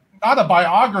a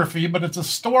biography, but it's a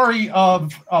story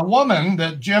of a woman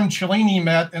that Jim Cellini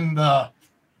met in the,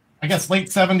 I guess, late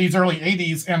 70s, early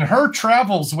 80s, and her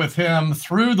travels with him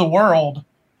through the world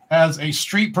as a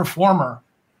street performer.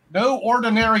 No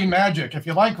Ordinary Magic. If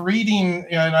you like reading,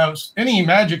 any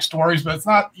magic stories, but it's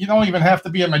not, you don't even have to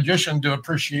be a magician to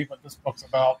appreciate what this book's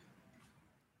about.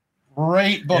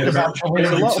 Great book about Cellini.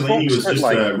 Cellini was just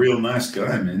a real nice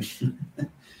guy, man.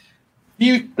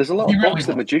 There's a lot of books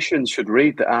that magicians should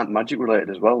read that aren't magic related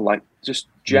as well. Like just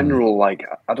general, I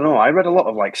don't know. I read a lot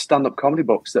of stand-up comedy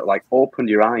books that open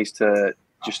your eyes to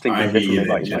just thinking differently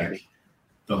about your magic.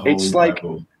 It's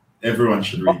Bible. Everyone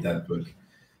should read that book.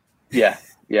 Yeah.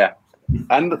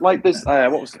 And there's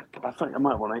what was it? I think I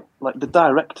might want to the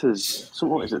director's. So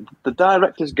what is it? The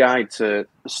director's guide to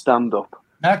stand-up.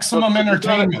 Maximum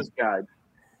Entertainment Guide.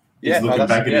 He's looking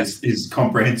back at his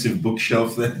comprehensive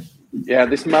bookshelf there. Yeah,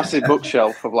 this massive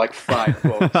bookshelf of 5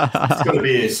 books. It's got to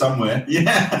be here somewhere.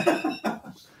 Yeah.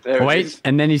 Wait,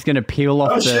 and then he's going to peel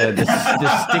off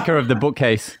the sticker of the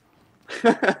bookcase.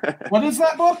 What is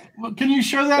that book? Can you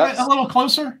show that a little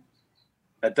closer?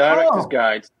 A director's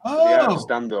guide to the art of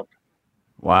stand-up.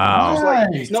 Wow.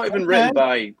 It's not even written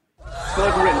by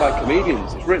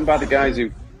comedians. It's written by the guys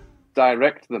who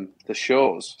direct the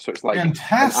shows. So it's an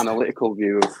analytical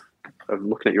view of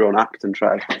looking at your own act and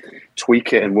try to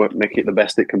tweak it and make it the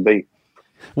best it can be.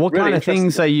 What really kind of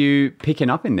things are you picking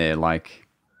up in there? Like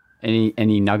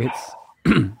any nuggets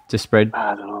to spread?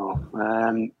 I don't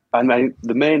know. I mean,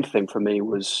 the main thing for me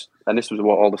was, and this was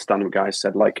what all the stand-up guys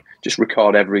said, just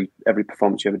record every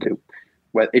performance you ever do.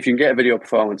 Well, if you can get a video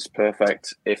performance,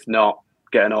 perfect. If not,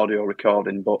 get an audio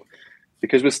recording. But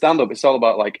because with stand-up, it's all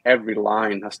about every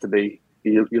line has to be,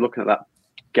 you're looking at that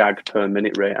gag per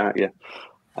minute rate, aren't you?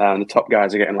 And the top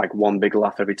guys are getting one big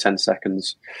laugh every 10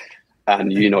 seconds.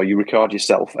 And, you record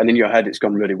yourself. And in your head, it's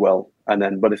gone really well.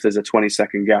 But if there's a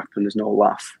 20-second gap and there's no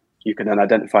laugh, you can then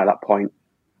identify that point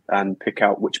and pick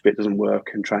out which bit doesn't work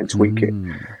and try and tweak it.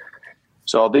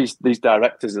 So these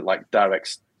directors that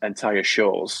directs entire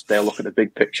shows, they'll look at the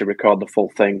big picture, record the full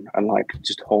thing, and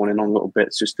just hone in on little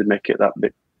bits just to make it that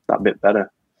bit better.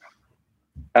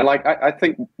 And I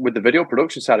think with the video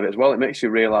production side of it as well, it makes you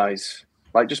realize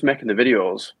just making the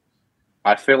videos,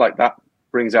 I feel like that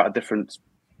brings out a different,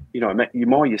 you're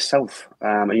more yourself,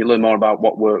 and you learn more about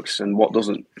what works and what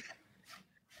doesn't,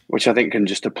 which I think can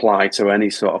just apply to any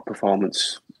sort of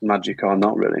performance, magic or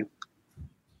not really.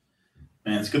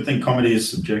 Man, it's a good thing comedy is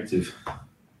subjective.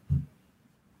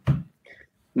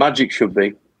 Magic should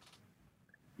be.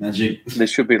 Magic. There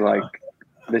should be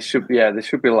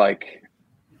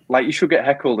you should get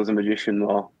heckled as a magician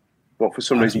more. But for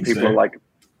some reason, people are like,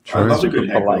 I love a good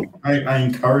heckle. I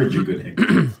encourage a good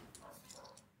heckle.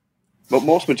 But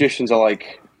most magicians are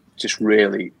like just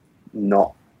really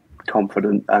not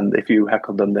confident, and if you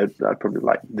heckle them, they're probably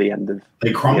like the end of.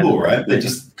 They crumble, right? They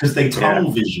just because they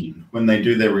tunnel vision when they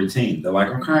do their routine. They're like,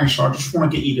 okay, so I just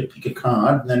want to get you to pick a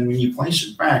card, and then when you place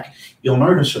it back, you'll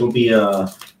notice it'll be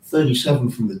 37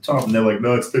 from the top, and they're like,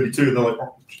 no, it's 32. They're like,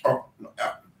 oh,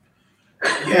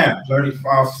 yeah,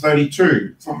 35,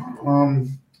 32.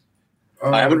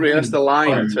 I haven't realized the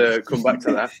line to come back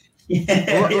to that.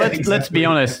 Let's be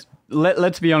honest.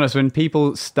 Let's be honest. When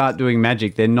people start doing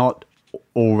magic, they're not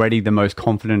already the most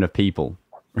confident of people,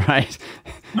 right?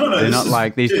 No, they're not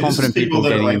like these confident people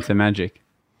getting into magic.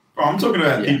 Bro, I'm talking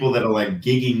about people that are like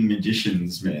gigging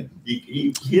magicians, man.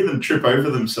 You hear them trip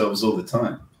over themselves all the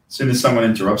time. As soon as someone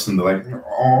interrupts them, they're like,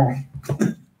 oh.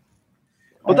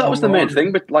 But that was the main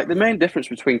thing. But like the main difference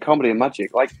between comedy and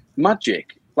magic,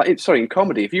 in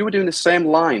comedy, if you were doing the same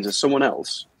lines as someone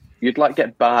else, you'd like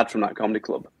get barred from that comedy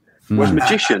club. Whereas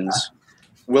magicians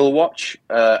will watch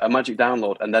a magic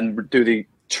download and then do the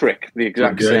trick, the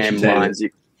exact same lines.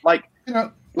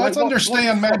 Let's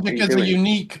understand magic is a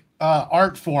unique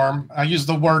art form. I use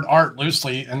the word art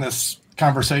loosely in this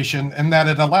conversation, and that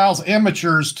it allows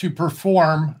amateurs to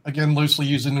perform, again, loosely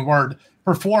using the word,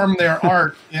 perform their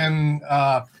art in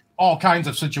all kinds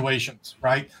of situations,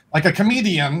 right? Like a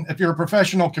comedian, if you're a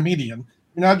professional comedian,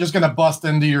 you're not just going to bust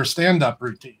into your stand-up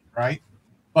routine, right?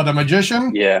 But a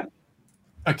magician,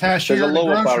 a cashier, there's a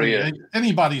lower barrier.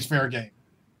 Anybody's fair game.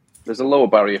 There's a lower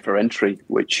barrier for entry,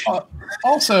 which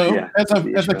also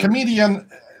as a comedian,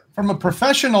 from a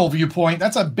professional viewpoint,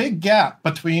 that's a big gap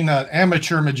between an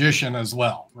amateur magician as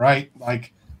well, right?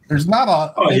 Like there's not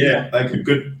a like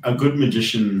a good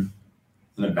magician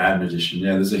and a bad magician.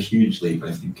 Yeah, there's a huge leap.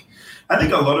 I think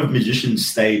a lot of magicians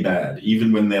stay bad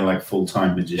even when they're like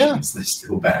full-time magicians. They're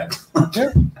still bad.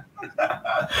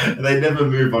 They never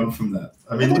move on from that.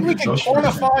 I mean, we can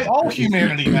quantify all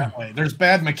humanity that way. There's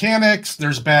bad mechanics,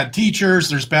 there's bad teachers,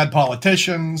 there's bad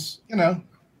politicians,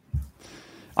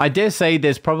 I dare say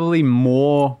there's probably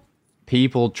more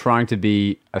people trying to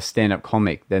be a stand-up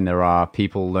comic than there are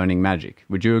people learning magic.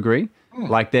 Would you agree?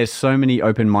 Like there's so many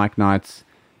open mic nights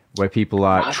where people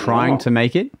are trying to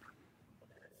make it.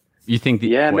 You think that?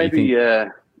 Yeah, maybe.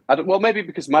 Maybe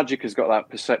because magic has got that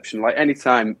perception. Like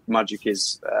anytime magic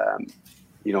is,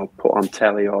 put on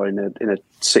telly or in a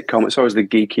sitcom, it's always the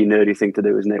geeky, nerdy thing to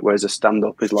do, isn't it? Whereas a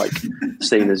stand-up is like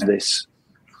seen as this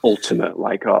ultimate,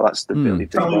 like, oh, that's the Billy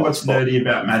thing. Tell me what's nerdy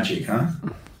about magic, huh?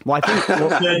 Well,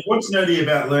 I think what's nerdy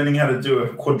about learning how to do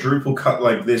a quadruple cut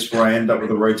like this, where I end up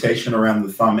with a rotation around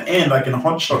the thumb, and I can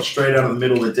hot shot straight out of the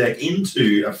middle of the deck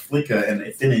into a flicker and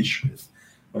a finish with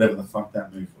whatever the fuck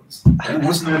that move was.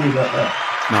 What's nerdy about that?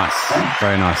 Nice.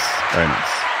 Very nice. Very nice.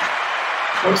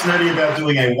 What's nerdy about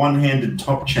doing a one-handed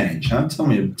top change, huh? Tell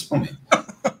me.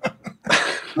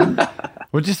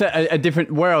 Well, just a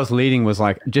different, where I was leading was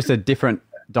like just a different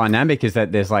dynamic is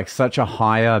that there's like such a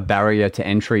higher barrier to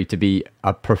entry to be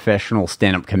a professional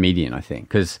stand-up comedian, I think.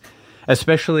 Because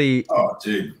especially... Oh,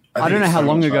 dude. I don't know how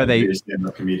long ago they...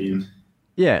 stand-up comedian.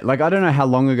 Yeah, like I don't know how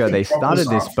long ago they started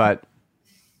this, but...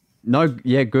 No,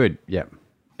 yeah, good, yeah.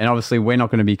 And obviously, we're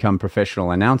not going to become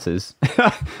professional announcers.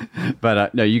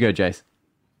 But no, you go, Jace.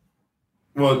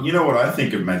 Well, you know what I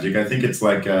think of magic? I think it's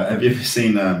like, have you ever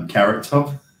seen Carrot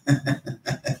Top?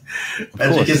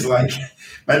 Magic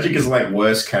is like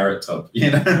worse Carrot Top.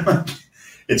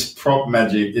 It's prop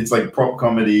magic. It's like prop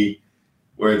comedy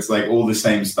where it's like all the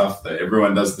same stuff that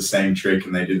everyone does the same trick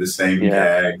and they do the same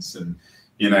gags. And,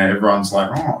 everyone's like,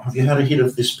 oh, have you had a hit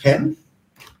of this pen?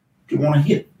 Do you want to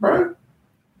hit, bro?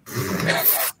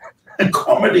 A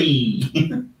comedy.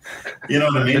 You know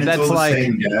what I mean? It's all the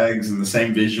same gags and the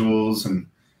same visuals, and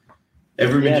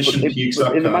every magician pukes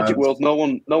up. In the magic world, no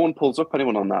one pulls up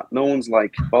anyone on that. No one's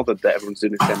like bothered that everyone's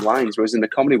doing the same lines. Whereas in the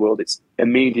comedy world, it's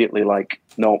immediately like,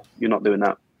 no, you're not doing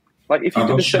that. Like if you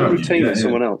do the same routine as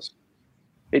someone else,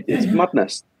 it's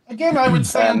madness. Again, I would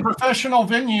say in professional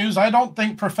venues, I don't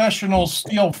think professionals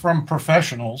steal from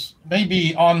professionals.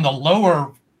 Maybe on the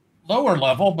lower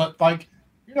level, but like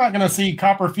you're not going to see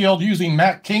Copperfield using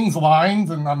Matt King's lines,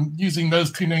 and I'm using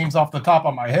those two names off the top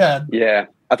of my head. Yeah,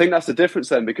 I think that's the difference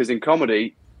then, because in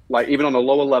comedy, like even on a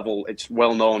lower level, it's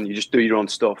well known. You just do your own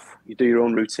stuff. You do your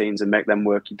own routines and make them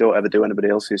work. You don't ever do anybody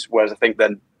else's. Whereas I think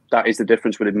then that is the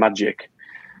difference with magic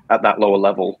at that lower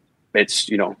level. It's,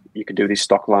 you can do these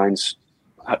stock lines.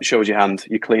 It shows your hand,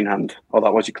 your clean hand. Oh,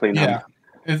 that was your clean hand.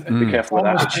 Be careful with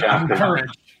that. It's sharp.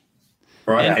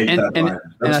 Bro, I hate that line.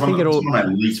 That's one of my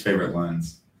least favorite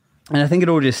lines. And I think it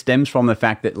all just stems from the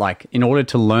fact that, like, in order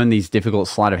to learn these difficult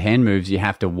sleight of hand moves, you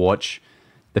have to watch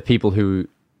the people who,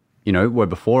 you know, were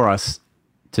before us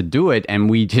to do it. And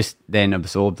we just then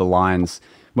absorb the lines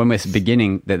when we're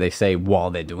beginning that they say while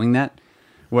they're doing that.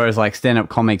 Whereas, like, stand-up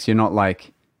comics, you're not,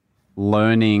 like,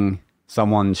 learning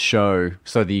someone's show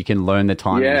so that you can learn the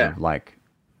timings of, like,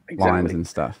 lines and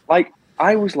stuff. Like,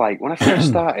 I was like, when I first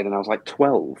started and I was like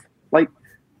 12, like,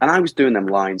 and I was doing them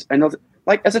lines, and I was,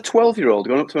 like, as a 12-year-old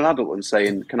going up to an adult and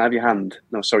saying, "Can I have your hand?"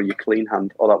 "No, sorry, your clean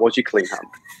hand." "Oh, that was your clean hand."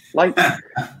 Like,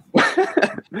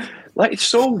 like, it's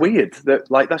so weird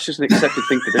that, like, that's just an accepted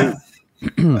thing to do.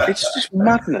 It's just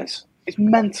madness. It's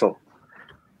mental.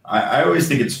 I always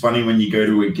think it's funny when you go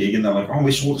to a gig and they're like, "Oh,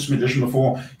 we saw this magician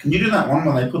before. Can you do that one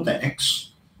where they put the X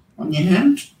on your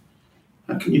hand?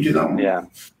 How can you do that one?" Yeah.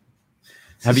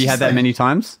 Have you had that many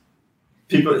times?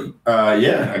 People,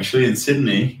 yeah, actually in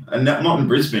Sydney, and not in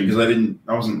Brisbane because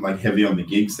I wasn't like heavy on the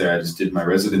gigs there. I just did my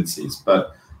residencies.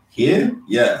 But here,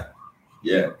 yeah,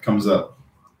 it comes up.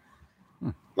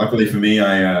 Luckily for me,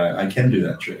 I can do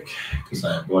that trick because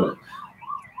I bought it.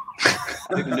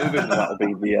 I think the new version of that will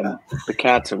be the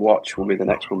card to watch will be the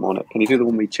next one on it. Can you do the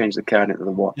one where you change the card into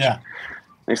the watch? Yeah.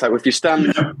 And it's like, if you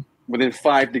stand within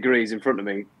 5 degrees in front of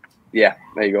me, yeah,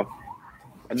 there you go.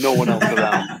 And no one else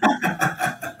around.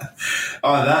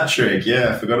 Oh, that trick.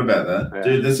 Yeah, I forgot about that. Yeah.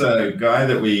 Dude, there's a guy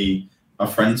that we are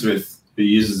friends with who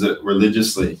uses it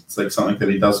religiously. It's like something that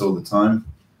he does all the time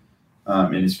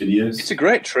in his videos. It's a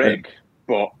great trick,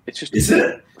 but it's just... Is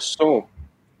it? So...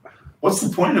 What's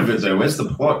the point of it, though? Where's the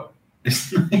plot?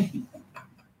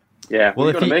 Yeah, well,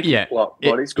 you've got to make a plot,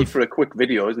 but it's good for a quick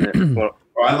video, isn't it? But,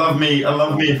 I love me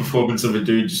a performance of a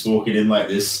dude just walking in like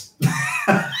this.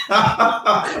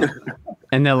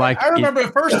 And they're like, I remember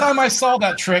the first time I saw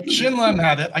that trick, Shin Lim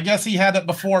had it. I guess he had it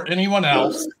before anyone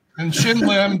else. And Shin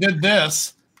Lim did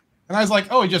this. And I was like,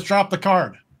 oh, he just dropped the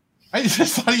card. I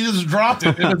just thought he just dropped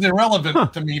it. It was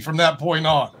irrelevant to me from that point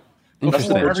on.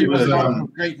 Before everyone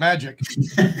thought great magic.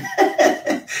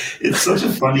 It's such a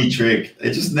funny trick. I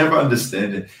just never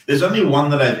understand it. There's only one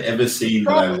that I've ever seen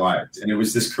that I liked. And it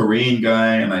was this Korean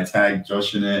guy, and I tagged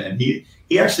Josh in it. And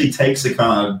he actually takes a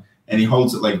card and he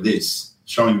holds it like this,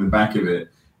 showing the back of it.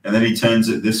 And then he turns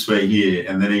it this way here.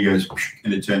 And then he goes,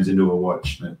 and it turns into a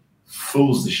watch. And it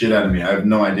fools the shit out of me. I have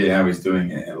no idea how he's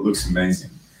doing it. It looks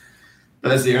amazing. But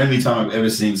that's the only time I've ever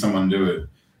seen someone do it.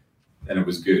 And it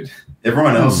was good.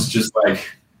 Everyone else is just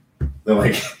like, they're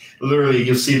like, literally,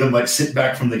 you'll see them like sit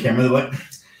back from the camera. They're like,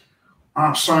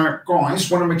 so guys,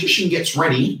 when a magician gets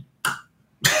ready,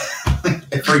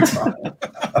 every time.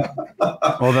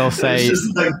 Or they'll say,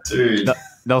 just like, dude.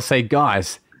 They'll say,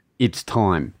 guys, it's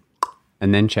time,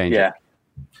 and then change it.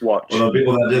 Watch. Well,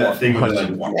 people that do that thing where they're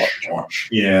like, watch.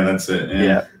 Yeah, that's it.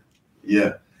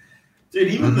 Yeah. Dude,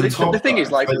 even the thing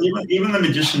is, like even the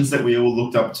magicians that we all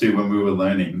looked up to when we were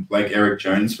learning, like Eric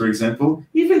Jones, for example,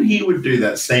 even he would do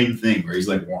that same thing where he's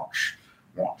like, watch.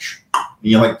 And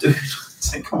you're like, dude,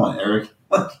 it's like, come on, Eric.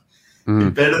 Like,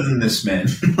 you're better than this, man.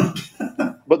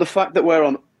 But the fact that we're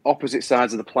on opposite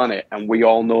sides of the planet and we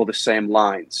all know the same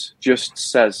lines just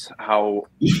says how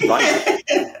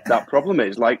that problem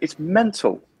is. Like, it's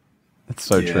mental. That's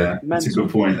so true. That's a good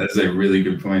point. That's a really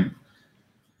good point.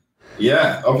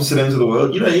 Yeah, opposite ends of the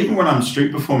world. You know, even when I'm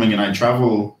street performing and I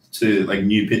travel to like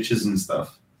new pitches and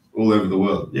stuff all over the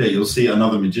world, yeah, you'll see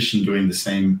another magician doing the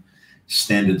same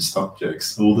standard stock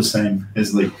jokes, all the same.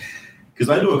 It's like, because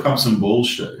I do a cups and balls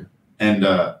show, and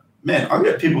man, I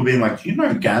get people being like, "Do you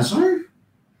know Gazzo?"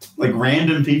 Like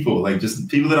random people, like just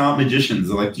people that aren't magicians.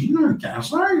 They're like, "Do you know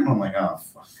Gazzo?" And I'm like, "Oh,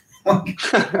 fuck."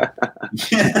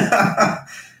 Yeah.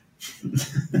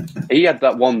 He had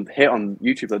that one hit on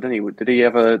YouTube, though, didn't he? Did he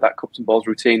ever that cups and balls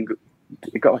routine?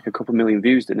 It got like a couple million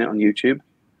views, didn't it, on YouTube?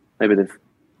 Maybe they've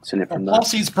seen it from that.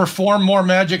 Plus, he's performed more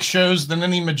magic shows than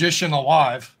any magician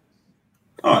alive.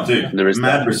 Oh, dude, there is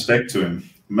mad respect to him.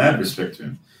 Mad respect to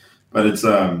him. But it's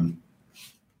such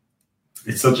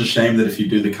a shame that if you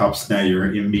do the cups now,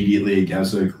 you're immediately a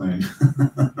Gazzo clone.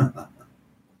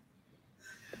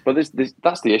 But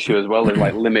that's the issue as well. Is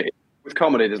like limited. With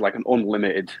comedy, there's like an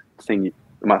unlimited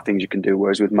amount of things you can do,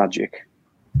 whereas with magic,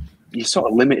 you're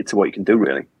sort of limited to what you can do,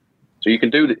 really. So you can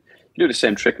do the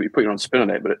same trick, but you put your own spin on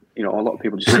it. But a lot of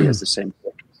people just see it as the same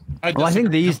trick. Well, I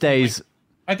think these days,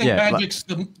 I think magic's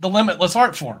the limitless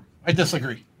art form. I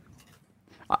disagree.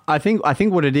 I think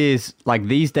what it is, like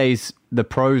these days, the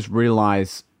pros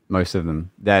realize, most of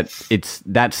them, that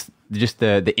that's just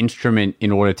the instrument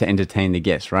in order to entertain the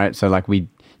guests, right? So like we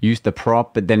use the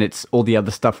prop, but then it's all the other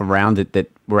stuff around it that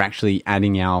we're actually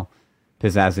adding our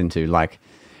pizzazz into, like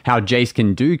how Jace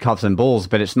can do cups and balls,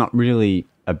 but it's not really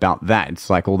about that. It's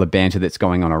like all the banter that's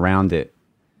going on around it.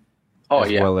 Oh,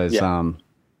 as well as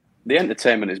the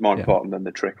entertainment is more important than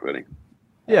the trick, really.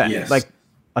 Yeah, Yes. like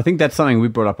I think that's something we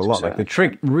brought up a lot. Like the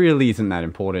trick really isn't that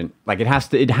important. Like it has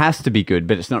to be good,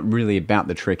 but it's not really about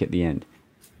the trick at the end.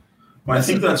 Well, I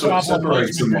think that's what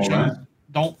separates them all, right?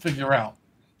 Don't figure out.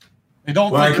 They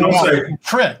don't figure out the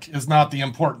trick is not the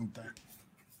important thing.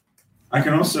 I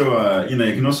can also, you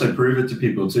can also prove it to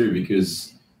people too,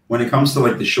 because when it comes to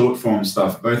like the short form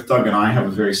stuff, both Doug and I have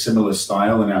a very similar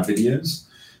style in our videos.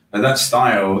 And that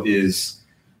style is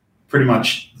pretty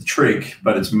much the trick,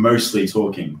 but it's mostly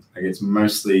talking. Like it's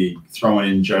mostly throwing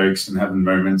in jokes and having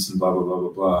moments and blah, blah, blah, blah,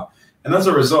 blah. And as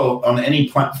a result, on any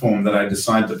platform that I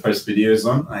decide to post videos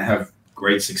on, I have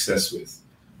great success with,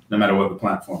 no matter what the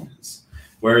platform is.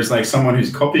 Whereas like someone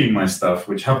who's copying my stuff,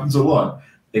 which happens a lot,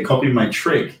 they copy my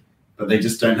trick, but they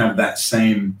just don't have that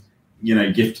same,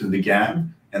 gift of the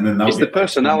gab. And then it's the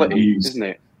personality, isn't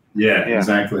it? Yeah,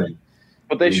 exactly.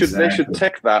 But they should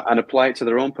take that and apply it to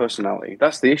their own personality.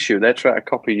 That's the issue. They try to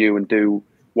copy you and do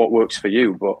what works for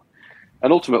you,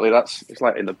 and ultimately it's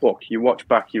like in the book. You watch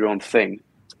back your own thing,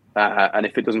 and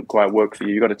if it doesn't quite work for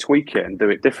you, you've got to tweak it and do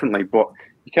it differently. But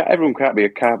everyone can't be a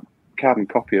carbon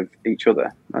copy of each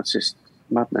other. That's just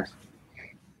madness.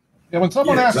 Yeah, when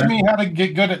someone asks me how to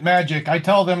get good at magic, I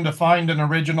tell them to find an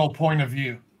original point of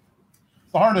view.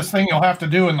 The hardest thing you'll have to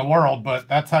do in the world, but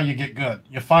that's how you get good.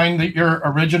 You find your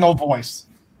original voice.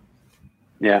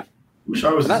 Yeah.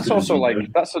 That's also like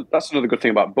that's another good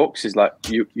thing about books is like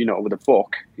you with a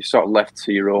book you're sort of left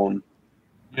to your own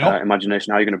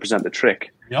imagination how you're going to present the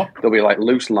trick. Yep. There'll be like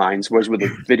loose lines, whereas with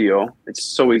a video it's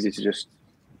so easy to just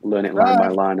learn it line by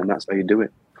line, and that's how you do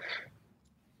it.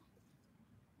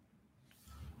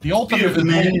 The ultimate is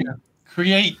when you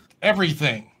create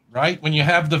everything. Right? When you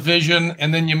have the vision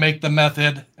and then you make the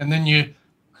method and then you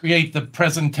create the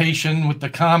presentation with the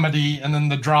comedy and then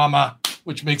the drama,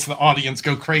 which makes the audience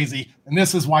go crazy. And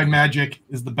this is why magic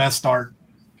is the best art,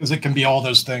 because it can be all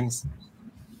those things.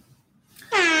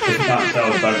 If you can't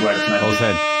tell, Doug likes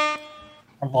magic.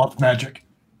 I love magic.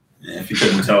 Yeah, if you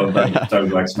couldn't tell,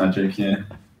 Doug likes magic, yeah.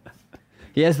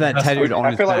 He has that tattooed on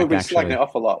his back. I feel like we've been slagging it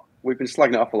off a lot. We've been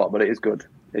slagging it off a lot, but it is good.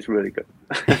 It's really good.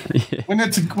 When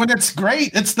it's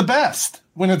great, it's the best.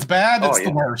 When it's bad, it's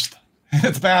the worst.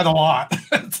 It's bad a lot.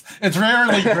 It's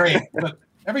rarely great, but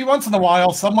every once in a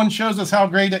while, someone shows us how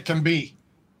great it can be.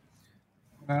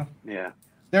 Yeah.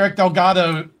 Derek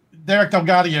Delgado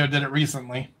did it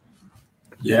recently.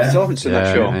 Yeah. I still haven't seen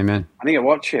that show. Amen. I need to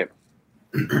watch it.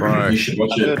 Right. You should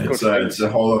watch it. It's a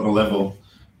whole other level.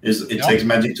 It takes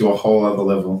magic to a whole other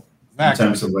level in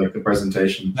terms of like the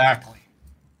presentation. Exactly.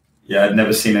 Yeah, I'd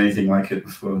never seen anything like it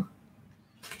before.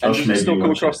 And does it still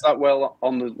come across that well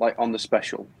on the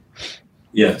special?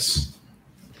 Yes.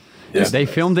 They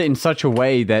filmed it in such a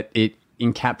way that it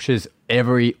encaptures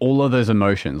all of those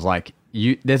emotions. Like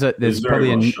there's a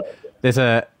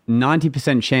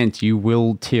 90% chance you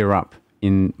will tear up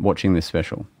in watching this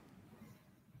special.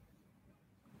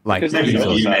 Like maybe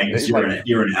not you, Angus.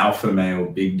 You're an alpha male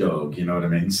big dog, you know what I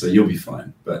mean? So you'll be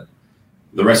fine. But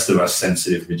the rest of us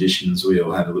sensitive magicians, we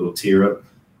all had a little tear up.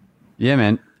 Yeah,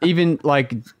 man. Even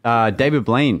like David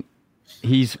Blaine,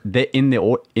 he's in the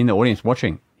audience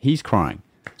watching. He's crying.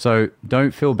 So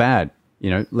don't feel bad.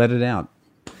 Let it out.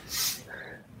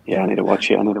 Yeah, I need to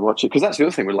watch it. Because that's the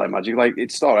other thing with light magic. Like,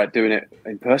 it's all right doing it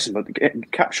in person, but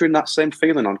capturing that same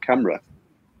feeling on camera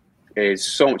is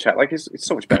so much it's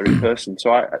so much better in person.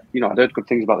 So I'd heard good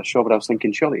things about the show, but I was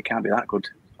thinking surely it can't be that good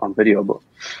on video. But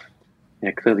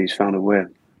yeah, clearly he's found a way.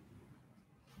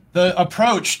 The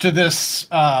approach to this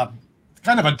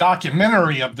kind of a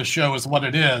documentary of the show is what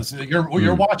it is.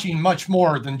 You're watching much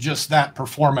more than just that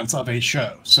performance of a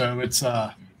show. So it's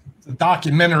a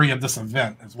documentary of this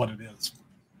event is what it is.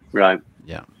 Right.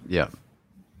 Yeah.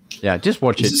 Just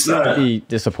watch it. Don't be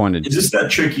disappointed. Is this that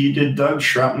trick you did, Doug?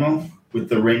 Shrapnel with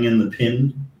the ring and the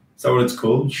pin? Is that what it's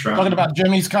called? Shrapnel. Talking about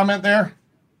Jimmy's comment there.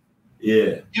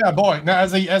 Yeah. Yeah, boy. Now,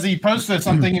 as he posted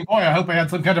something, boy, I hope I had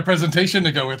some kind of presentation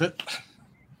to go with it.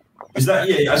 Is that,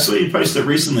 I saw you post it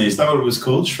recently. Is that what it was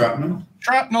called, Shrapnel?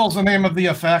 Shrapnel's the name of the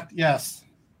effect, yes.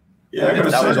 Yeah,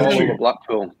 that was all over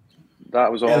Blackpool.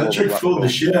 That was all over Blackpool. The trick fooled the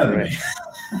shit out of me.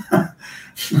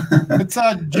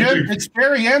 It's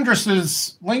Jerry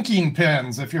Andrus's linking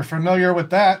pins, if you're familiar with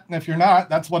that. And if you're not,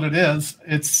 that's what it is.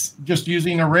 It's just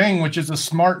using a ring, which is a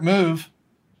smart move.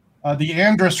 The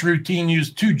Andrus routine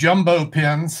used 2 jumbo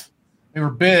pins. They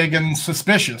were big and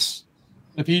suspicious.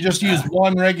 If you just use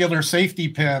one regular safety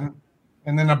pin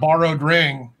and then a borrowed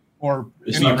ring or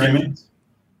it's not gimmick.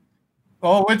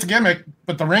 Oh, it's gimmick,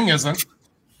 but the ring isn't.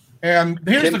 And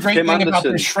here's the great thing about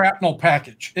this shrapnel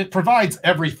package. It provides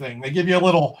everything. They give you a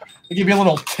little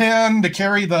tin to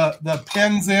carry the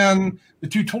pins in. The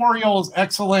tutorial is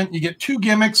excellent. You get 2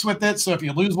 gimmicks with it. So if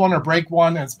you lose one or break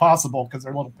one, it's possible because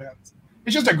they're little pins.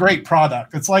 It's just a great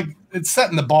product. It's like it's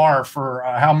setting the bar for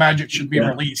how Magic should be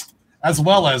released, as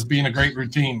well as being a great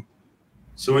routine.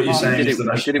 So what you're saying is that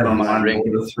I should have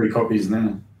ordered 3 copies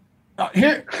now.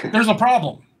 Here, there's a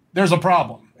problem.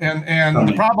 And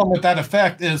the problem with that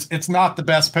effect is it's not the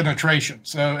best penetration.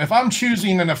 So if I'm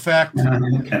choosing an effect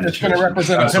that's going to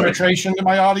represent a penetration to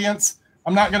my audience,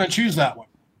 I'm not going to choose that one.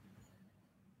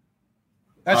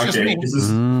 That's just me.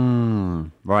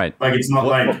 Right. Like it's not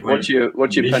what's your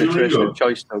penetration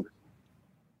choice, Doug?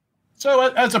 So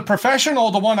as a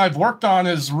professional, the one I've worked on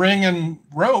is ring and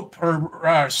rope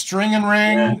or string and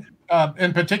ring. Yeah.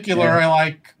 In particular, I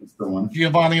like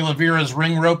Giovanni Lavira's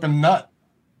ring, rope, and nut.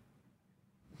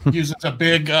 Uses a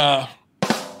big nut.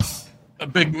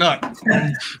 But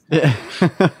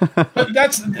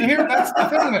that's the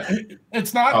thing.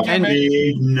 It's not.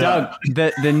 Doug,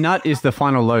 the nut is the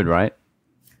final load, right?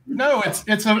 No, it's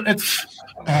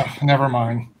never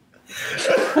mind.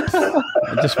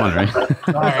 I'm just wondering.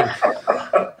 Right.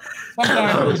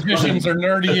 Sometimes magicians are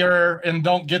nerdier and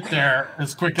don't get there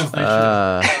as quick as they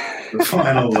should. The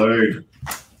final load.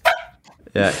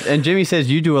 Yeah, and Jimmy says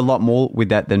you do a lot more with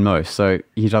that than most, so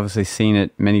he's obviously seen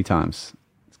it many times.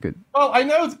 It's good. Well, I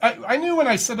know. I knew when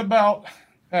I said about.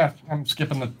 I'm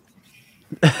skipping the.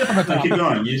 Keep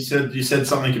going. You said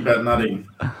something about nutting.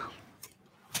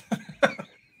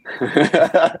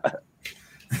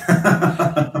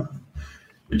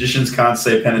 Magicians can't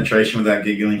say penetration without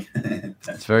giggling.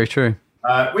 That's very true.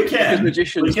 We can. Because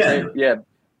magicians say,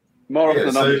 more often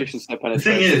than not, magicians say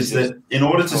penetration. The thing is that in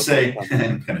order to say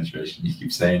penetration, you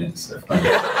keep saying it, so funny.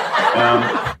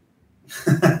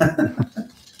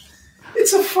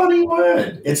 It's a funny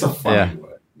word. It's a funny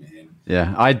word, man.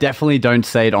 Yeah, I definitely don't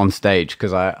say it on stage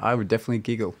because I would definitely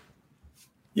giggle.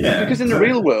 Yeah, because in the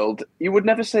real world, you would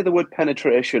never say the word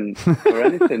penetration or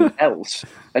anything else.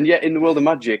 And yet in the world of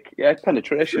magic, it's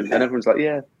penetration. And everyone's like,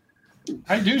 yeah.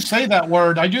 I do say that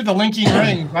word. I do the linking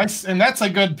rings. And that's a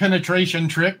good penetration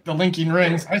trick, the linking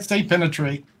rings. I say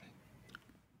penetrate.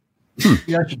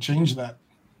 Yeah, I should change that.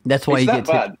 That's why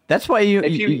that's why you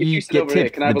get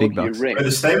tipped the big bucks. The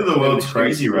state of the world's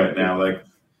crazy right now. Like,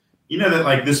 you know that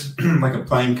like this, like a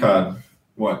playing card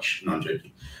watch. No, I'm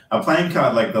joking. A playing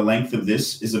card, like the length of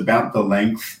this, is about the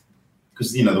length,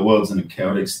 because, you know, the world's in a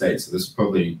chaotic state, so this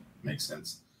probably makes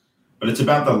sense. But it's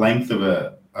about the length of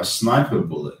a sniper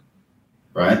bullet,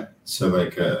 right? So,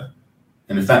 like,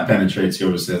 and if that penetrates you,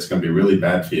 obviously that's going to be really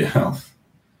bad for your health.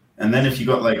 And then if you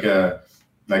got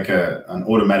an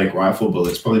automatic rifle bullet,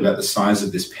 it's probably about the size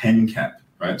of this pen cap,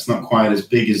 right? It's not quite as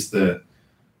big as the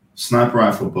sniper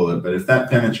rifle bullet, but if that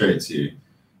penetrates you,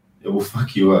 it will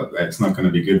fuck you up, right? It's not going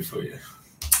to be good for you.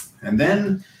 And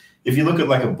then if you look at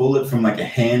like a bullet from like a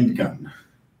handgun,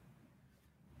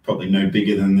 probably no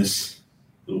bigger than this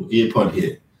little earpod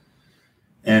here.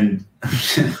 And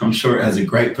I'm sure it has a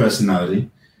great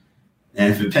personality.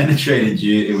 And if it penetrated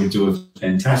you, it would do a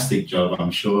fantastic job,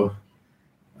 I'm sure.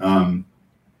 Anyway.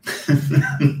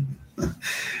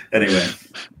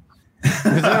 Is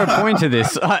there a point to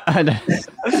this?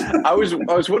 I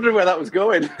was wondering where that was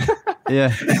going.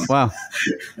 Yeah. Wow.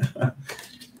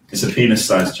 It's a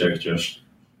penis-sized joke, Josh.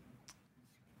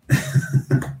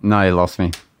 No, you lost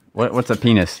me. What's a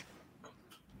penis?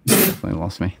 Definitely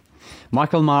lost me.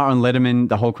 Michael Maher on Letterman,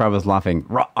 the whole crowd was laughing.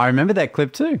 I remember that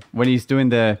clip too, when he's doing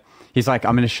he's like,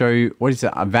 I'm going to show you, what is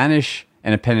it, a vanish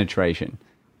and a penetration.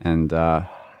 And the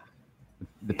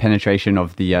penetration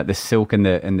of the silk and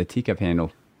the teacup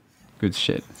handle. Good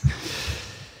shit.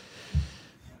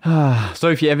 So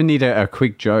if you ever need a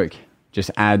quick joke,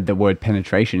 just add the word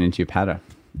penetration into your patter.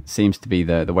 Seems to be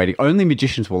the way to. Only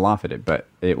magicians will laugh at it, but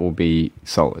it will be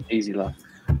solid. Easy laugh.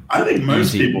 I think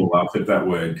most people laugh at that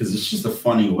word because it's just a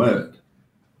funny word.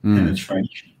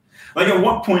 Penetration. Like, at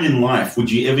what point in life would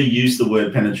you ever use the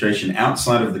word penetration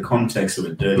outside of the context of a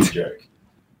dirty joke?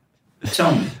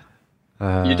 Tell me.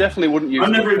 You definitely wouldn't use.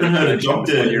 I've never even heard a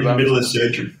doctor in the middle of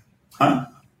surgery. Huh?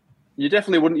 You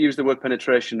definitely wouldn't use the word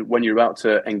penetration when you're about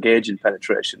to engage in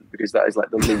penetration, because that is like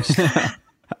the least.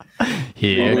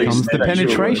 Here comes the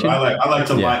penetration. I like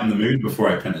to lighten the mood before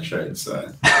I penetrate,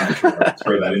 so I'm sure I'll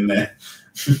throw that in there.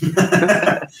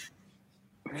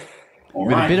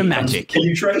 With a bit of magic.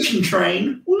 Penetration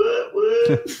train.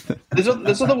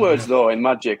 There's other words though in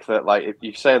magic that, like, if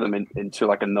you say them into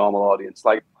like a normal audience,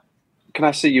 like, can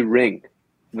I see your ring?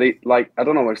 Like, I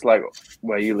don't know what it's like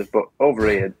where you live, but over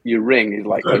here, your ring is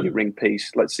like your ring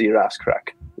piece. Let's see your ass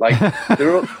crack. Like,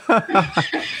 there are...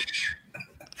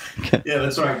 Yeah,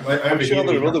 that's right. Like, over here,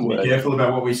 we have to be careful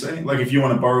about what we say. Like, if you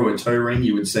want to borrow a toe ring,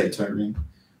 you would say toe ring.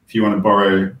 If you want to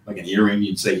borrow, like, an earring,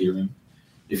 you'd say earring.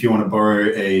 If you want to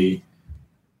borrow a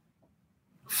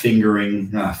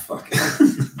fingering, fuck.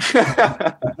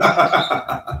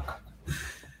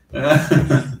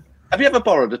 Have you ever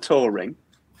borrowed a toe ring?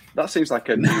 That seems like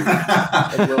a new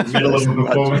middle of a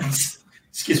performance.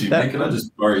 Excuse me, mate, can I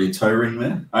just borrow your toe ring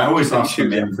there? I always ask for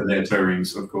men for their toe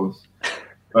rings, of course.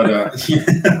 But has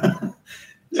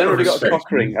anybody got a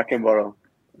cock ring I can borrow?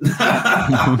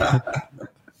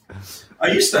 I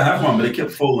used to have one, but it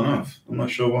kept falling off. I'm not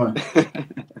sure why.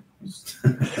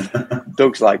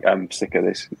 Doug's like, I'm sick of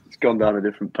this. It's gone down a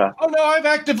different path. Oh no, I've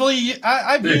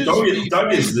used.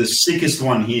 Doug is the sickest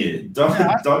one here.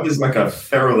 Doug is like a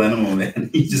feral animal, man.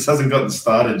 He just hasn't gotten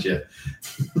started yet.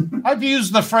 I've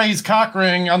used the phrase cock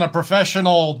ring on a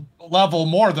professional level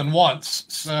more than once.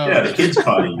 So yeah, the kids'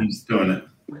 party, he's doing it.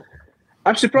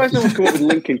 I'm surprised no one's come up with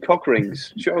Lincoln cock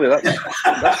rings. Surely that's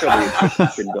probably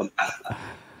been done.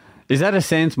 Is that a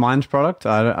Sans Minds product?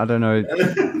 I don't know.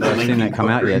 I've seen that come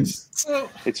out yet.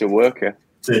 It's a worker.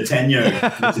 It's a tenure.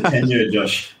 It's a tenure,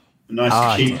 Josh. A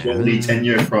nice, cheap, quality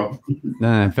tenure prop.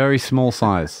 No, very small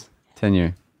size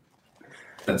tenure.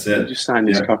 That's it. Just signed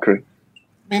his cock ring.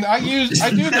 I mean, I do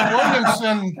the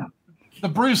Williamson, the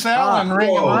Bruce Allen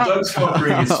ring. Doug's cock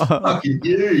ring is fucking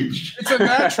huge. It's a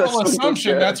natural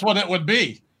assumption that's what it would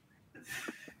be.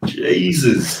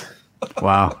 Jesus.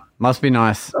 Wow. Must be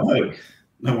nice. Doug.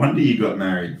 No wonder you got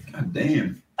married. God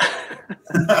damn.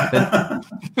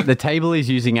 The table he's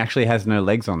using actually has no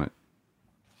legs on it.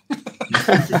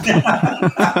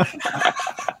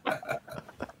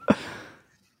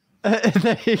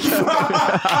 There you go.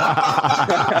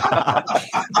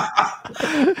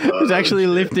 He's actually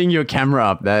lifting your camera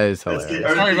up. That is hilarious. That's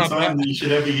the only time that you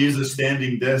should ever use a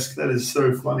standing desk. That is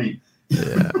so funny.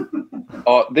 Yeah.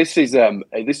 Oh, this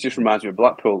just reminds me of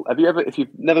Blackpool. If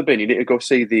you've never been, you need to go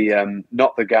see the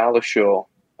Not the Gala show,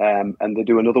 and they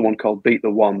do another one called Beat the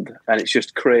Wand, and it's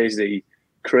just crazy.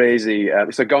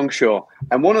 It's a gong show,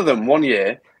 and one of them one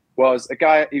year was a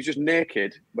guy. He was just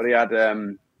naked, but he had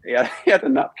a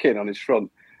napkin on his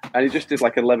front, and he just did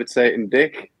like a levitating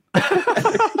dick.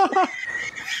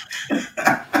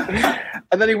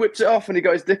 And then he whipped it off, and he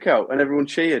got his dick out, and everyone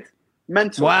cheered.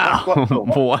 Mental. Wow.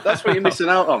 Wow. That's what you're missing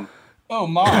out on. Oh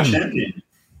my!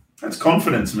 That's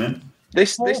confidence, man.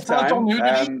 This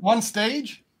time on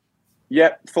stage.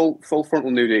 Yeah, full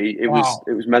frontal nudity. It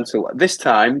was mental. This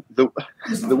time, the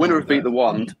winner of Beat the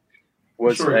Wand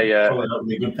was probably a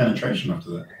good penetration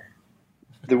after that.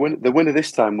 The winner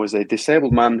this time was a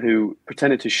disabled man who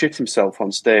pretended to shit himself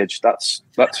on stage. That's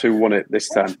who won it this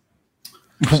time.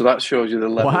 So that shows you the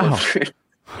level of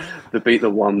the Beat the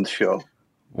Wand show.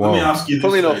 Whoa. Let me ask you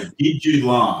this: did you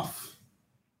laugh?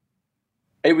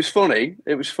 It was funny.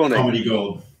 Comedy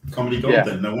gold. Yeah.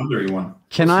 Then no wonder he won.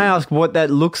 Can I ask what that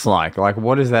looks like? Like,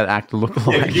 what does that act look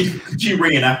like? Could you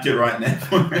reenact it right now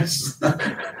for us?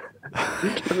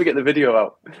 Let me get the video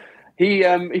out. He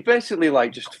basically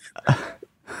just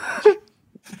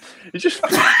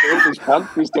filled his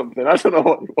pants or something. I don't know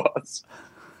what it was.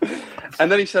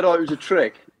 And then he said, "Oh, it was a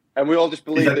trick," and we all just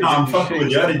believed it. I'm fucking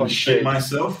with you. I didn't shit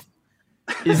myself.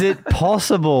 Is it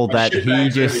possible that he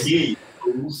just?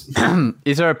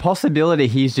 Is there a possibility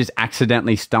he's just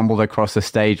accidentally stumbled across the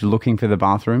stage looking for the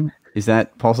bathroom? Is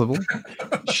that possible?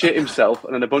 Shit himself,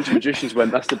 and then a bunch of magicians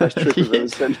went, "That's the best trick I've ever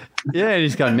seen." Yeah,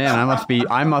 he's gone, man,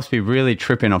 I must be really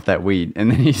tripping off that weed.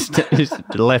 And then he's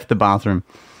left the bathroom.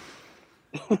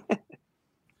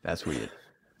 That's weird.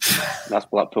 That's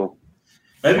Blackpool.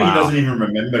 Maybe he doesn't even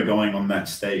remember going on that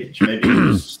stage. Maybe he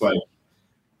was just like,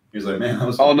 man, that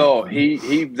was... Oh, no.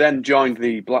 He then joined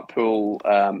the Blackpool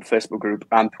Facebook group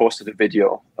and posted a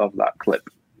video of that clip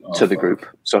to the group.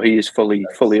 So he is fully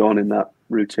owning that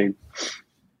routine.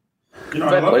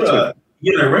 I love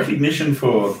recognition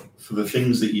for the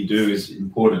things that you do is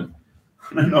important.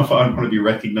 I don't know if I want to be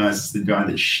recognized as the guy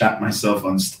that shat myself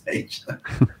on stage.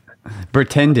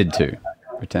 Pretended to.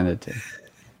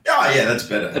 Oh, yeah, that's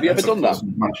better. Have you ever done that?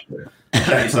 Much better.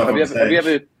 Have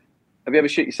you ever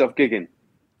shit yourself gigging?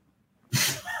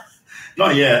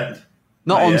 Not yet.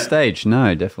 Not on stage.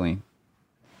 No, definitely.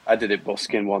 I did it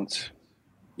busking once.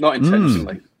 Not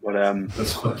intentionally, but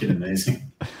that's fucking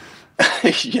amazing.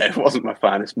 Yeah, it wasn't my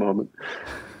finest moment.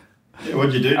 Yeah,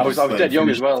 what'd you do? I was dead young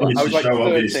as well. I was like 13.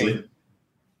 Obviously.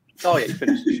 Oh yeah, you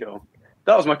finished the show.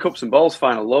 That was my cups and balls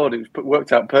final load. It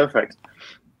worked out perfect.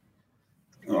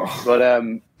 Oh. But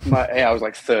I was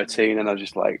like 13, and I was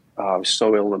just I was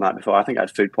so ill the night before. I think I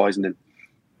had food poisoning,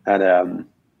 and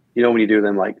when you do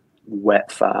them like wet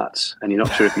farts, and you're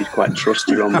not sure if you quite trust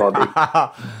your own body.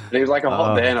 And it was like a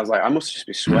hot day, and I was like, I must just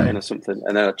be sweating or something.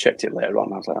 And then I checked it later on,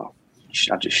 and I was like, oh,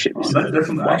 I've just shit myself. No,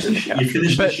 definitely. Actually, you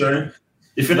finished the show.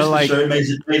 You finished the show,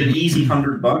 made an easy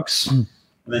 $100, and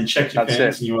then checked your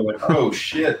pants, and you were like, oh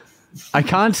shit. I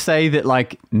can't say that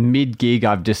like mid-gig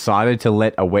I've decided to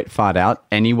let a wet fart out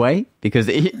anyway, because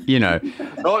No, it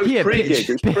was pre-gig.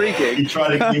 It was pre-gig. You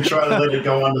try to let it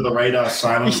go under the radar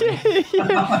silently.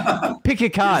 Pick a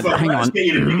card. Like, Hang on. Get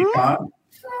you to pick a card.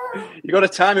 You got to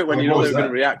time it when you know they're going to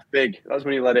react big. That's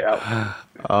when you let it out.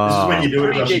 This is when you do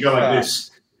it, Josh. You go like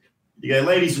this. You go,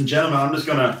 ladies and gentlemen, I'm just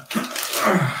gonna.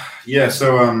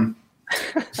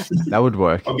 That would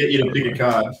work. I'll get you to pick a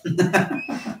card.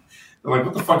 They're like,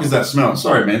 what the fuck is that smell?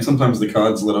 Sorry, man. Sometimes the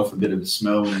cards let off a bit of a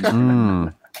smell.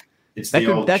 It's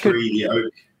the old tree, the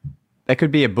oak. That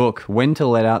could be a book. When to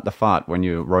let out the fart when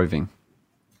you're roving.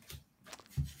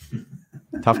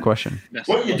 Tough question.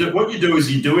 What you do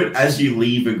is you do it as you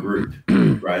leave a group,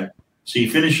 right? So you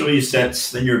finish all your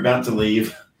sets, then you're about to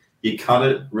leave. You cut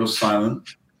it real silent.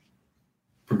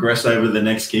 Progress over the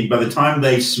next gig. By the time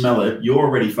they smell it, you're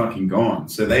already fucking gone.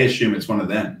 So they assume it's one of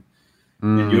them.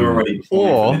 And you're already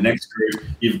performing for the next group.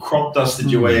 You've crop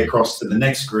dusted your way across to the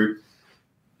next group,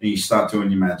 and you start doing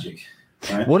your magic.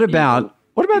 Right? What about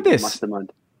this?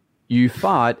 Mastermind. You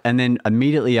fart, and then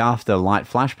immediately after light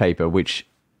flash paper, which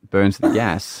burns the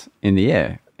gas in the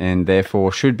air, and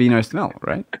therefore should be no smell,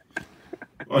 right?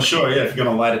 Well, sure, yeah. If you're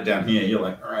gonna light it down here, you're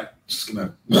like, all right, just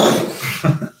gonna.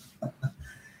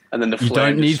 And then you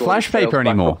don't need flash paper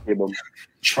anymore.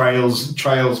 Trails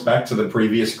back to the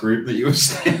previous group that you were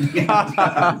standing at.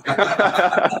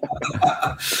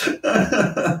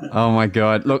 Oh my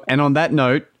God. Look, and on that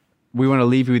note, we want to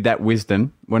leave you with that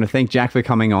wisdom. We want to thank Jack for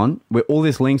coming on. All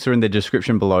these links are in the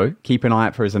description below. Keep an eye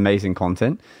out for his amazing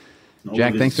content.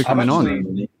 Jack, thanks for coming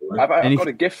on. I've got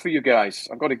a gift for you guys.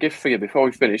 I've got a gift for you before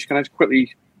we finish. Can I just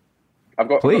quickly... I've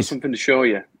got something to show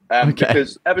you.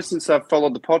 Because ever since I've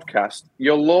followed the podcast,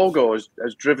 your logo has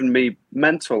driven me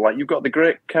mental. Like, you've got the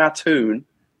great cartoon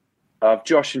of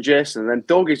Josh and Jason, and then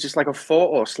Doug is just like a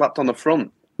photo slapped on the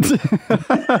front. Like,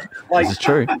 this is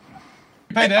true. You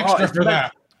paid extra for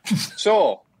that.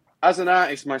 So, as an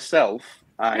artist myself,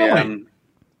 I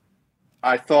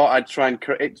thought I'd try and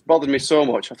it bothered me so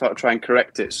much, I thought I'd try and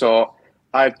correct it. So,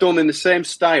 I've done in the same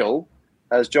style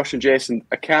as Josh and Jason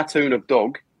a cartoon of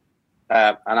Doug,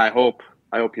 and I hope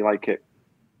you like it.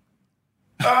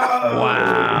 Oh,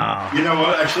 wow. You know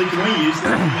what? Actually, can we use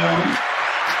that?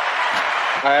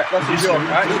 That's a joke.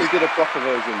 I actually did a proper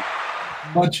version.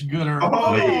 Much gooder.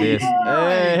 Oh, look at this.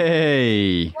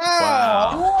 Hey. Wow.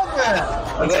 I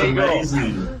love it. That's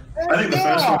amazing. I think the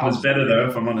first one was better, though,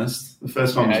 if I'm honest. The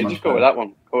first one was much just go with that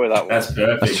one. That's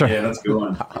perfect. That's right. Yeah, that's a good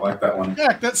one. I like that one.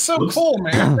 Jack, that's so cool,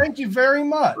 man. Thank you very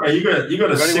much. Right, you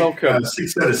got a sick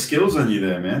set of skills on you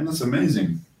there, man. That's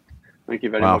amazing. Thank you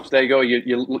very much. There you go.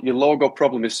 Your logo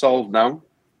problem is solved now.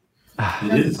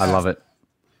 It is. I love it.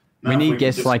 We need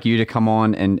guests like you to come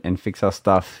on and fix our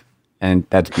stuff, and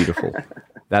that's beautiful.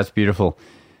 That's beautiful.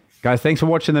 Guys, thanks for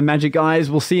watching The Magic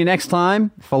Guys. We'll see you next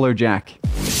time. Follow Jack.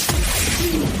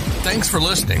 Thanks for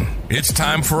listening. It's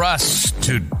time for us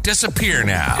to disappear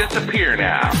now.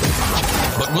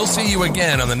 But we'll see you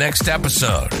again on the next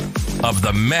episode of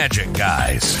The Magic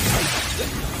Guys.